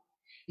manual.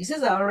 He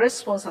says our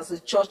response as a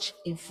church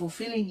in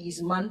fulfilling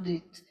his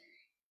mandate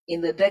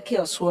in the decade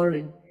of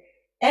swearing,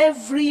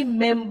 every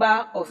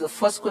member of the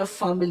Foursquare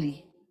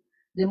family,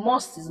 the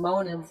must is my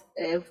own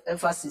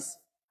emphasis,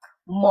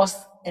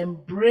 must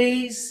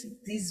embrace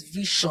this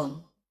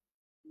vision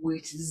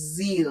with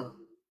zeal,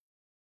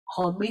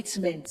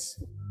 commitment,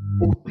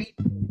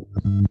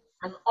 obedience,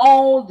 and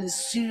all the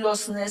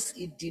seriousness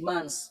it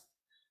demands,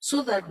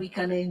 so that we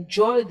can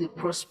enjoy the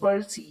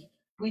prosperity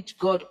which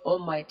God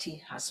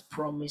Almighty has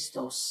promised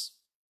us.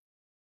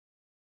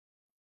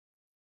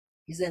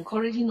 He's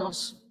encouraging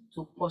us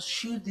to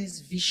pursue this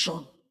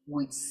vision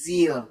with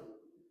zeal,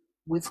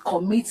 with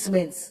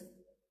commitment,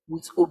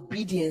 with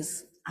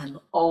obedience, and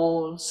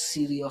all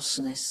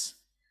seriousness.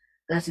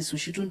 That is, we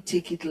shouldn't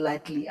take it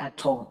lightly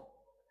at all.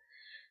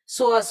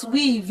 So as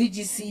we,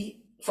 VGC,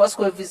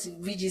 Foursquare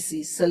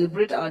VGC,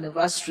 celebrate our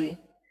anniversary,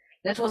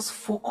 let us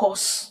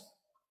focus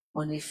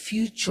on a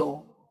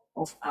future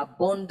of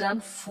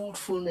abundant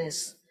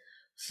fruitfulness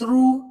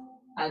through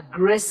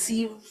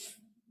aggressive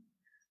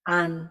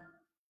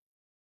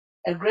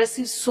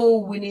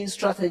soul winning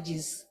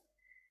strategies,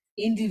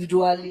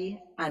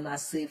 individually and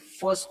as a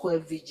Foursquare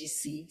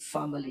VGC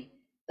family.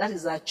 That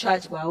is our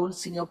charge by our own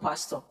senior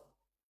pastor,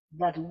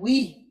 that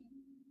we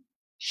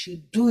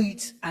should do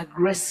it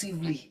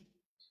aggressively.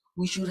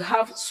 We should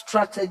have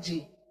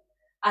strategy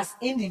as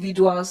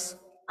individuals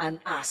and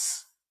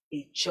as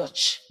a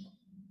church.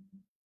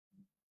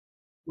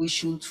 We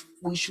should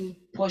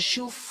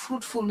pursue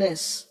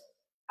fruitfulness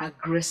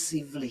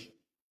aggressively.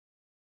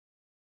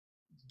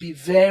 Be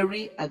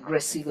very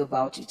aggressive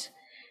about it.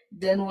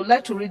 Then we'd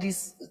like to read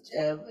this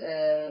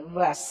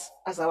verse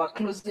as our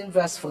closing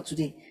verse for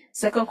today.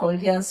 2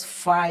 Corinthians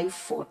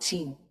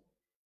 5:14.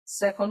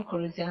 2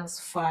 Corinthians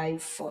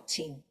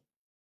 5:14.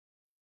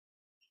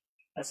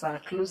 That's our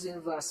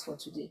closing verse for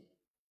today.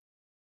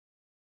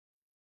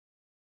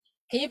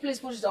 Can you please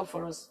put it up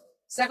for us?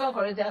 2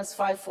 Corinthians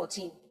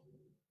 5:14.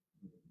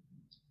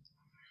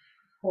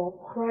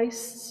 For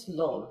Christ's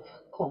love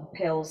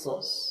compels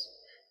us,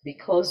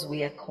 because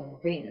we are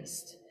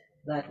convinced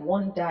that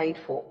one died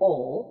for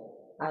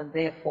all, and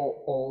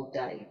therefore all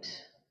died.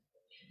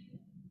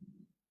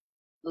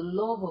 The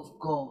love of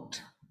God,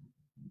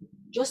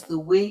 just the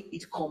way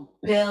it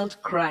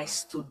compelled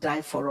Christ to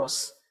die for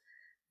us,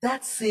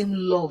 that same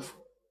love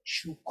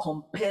should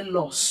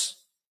compel us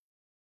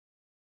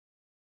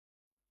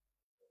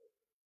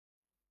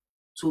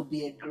to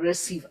be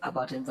aggressive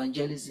about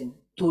evangelism,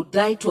 to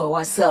die to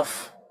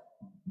ourselves.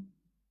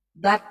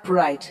 That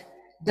pride,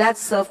 that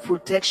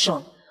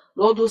self-protection,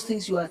 all those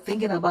things you are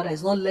thinking about that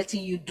is not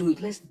letting you do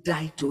it, let's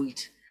die to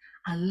it.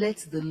 And let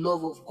the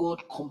love of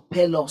God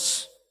compel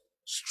us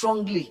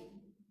strongly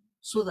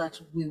so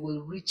that we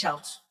will reach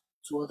out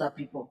to other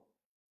people.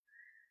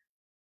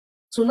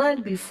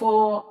 Tonight,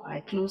 before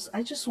I close,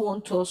 I just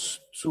want us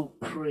to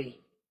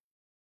pray.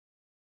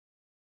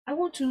 I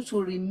want you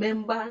to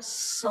remember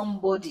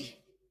somebody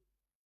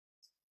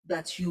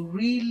that you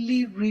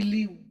really,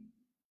 really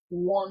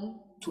want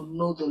to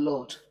know the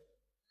Lord.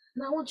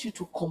 And I want you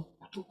to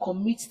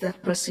commit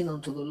that person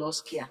unto the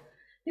Lord's care.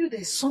 Maybe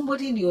there's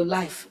somebody in your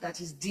life that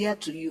is dear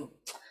to you.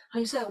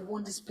 And you say, I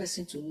want this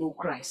person to know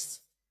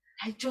Christ.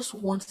 I just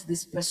want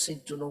this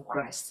person to know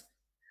Christ.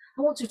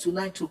 I want you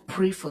tonight to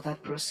pray for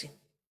that person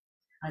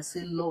and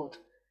say, Lord,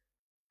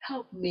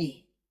 help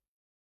me,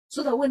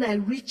 so that when I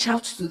reach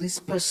out to this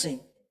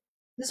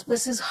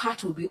person's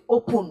heart will be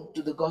open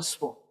to the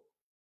gospel.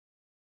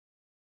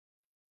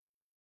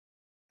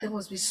 There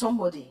must be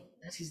somebody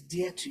that is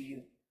dear to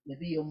you.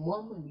 Maybe your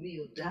mom, maybe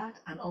your dad,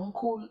 an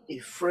uncle, a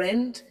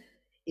friend,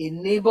 a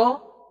neighbor,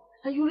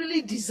 and you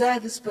really desire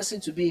this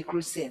person to be a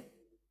Christian.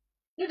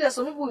 You know, there are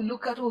some people who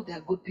look at, oh, they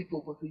are good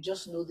people, but we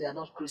just know they are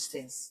not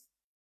Christians.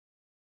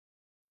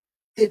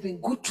 They've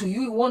been good to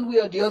you in one way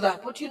or the other,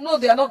 but you know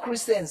they are not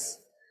Christians.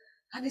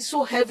 And it's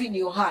so heavy in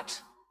your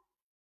heart.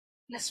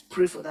 Let's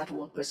pray for that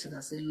one person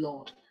and say,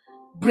 Lord,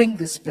 bring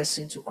this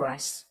person to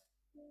Christ.